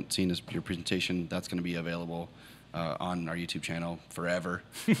this who haven't seen your presentation, that's going to be available on our YouTube channel forever.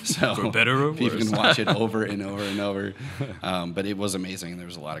 So for better or worse. You can watch it over and over and over. But it was amazing, and there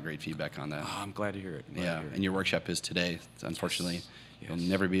was a lot of great feedback on that. Oh, I'm glad to hear it. And your workshop is today. Unfortunately, you'll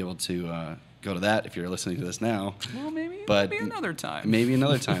never be able to go to that if you're listening to this now. Well, maybe another time. Maybe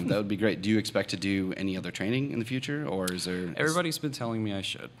another time. That would be great. Do you expect to do any other training in the future, or is there? Everybody's been telling me I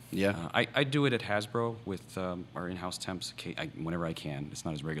should. Yeah. I do it at Hasbro with our in-house temps whenever I can. It's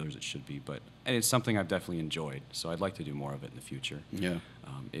not as regular as it should be, and it's something I've definitely enjoyed. So I'd like to do more of it in the future. Yeah.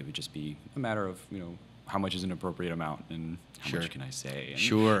 It would just be a matter of how much is an appropriate amount, and how much can I say? And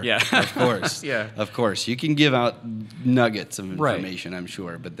sure. Yeah. Of course. Yeah. Of course. You can give out nuggets of information, I'm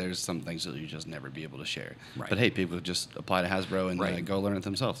sure, but there's some things that you just never be able to share. Right. But hey, people just apply to Hasbro and go learn it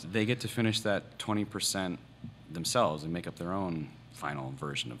themselves. They get to finish that 20% themselves and make up their own final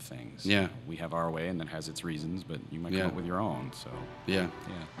version of things. Yeah. We have our way, and that has its reasons, but you might come up with your own. So. Yeah.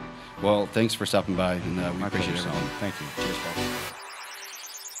 Well, thanks for stopping by, and we appreciate it. Thank you. Cheers, Paul.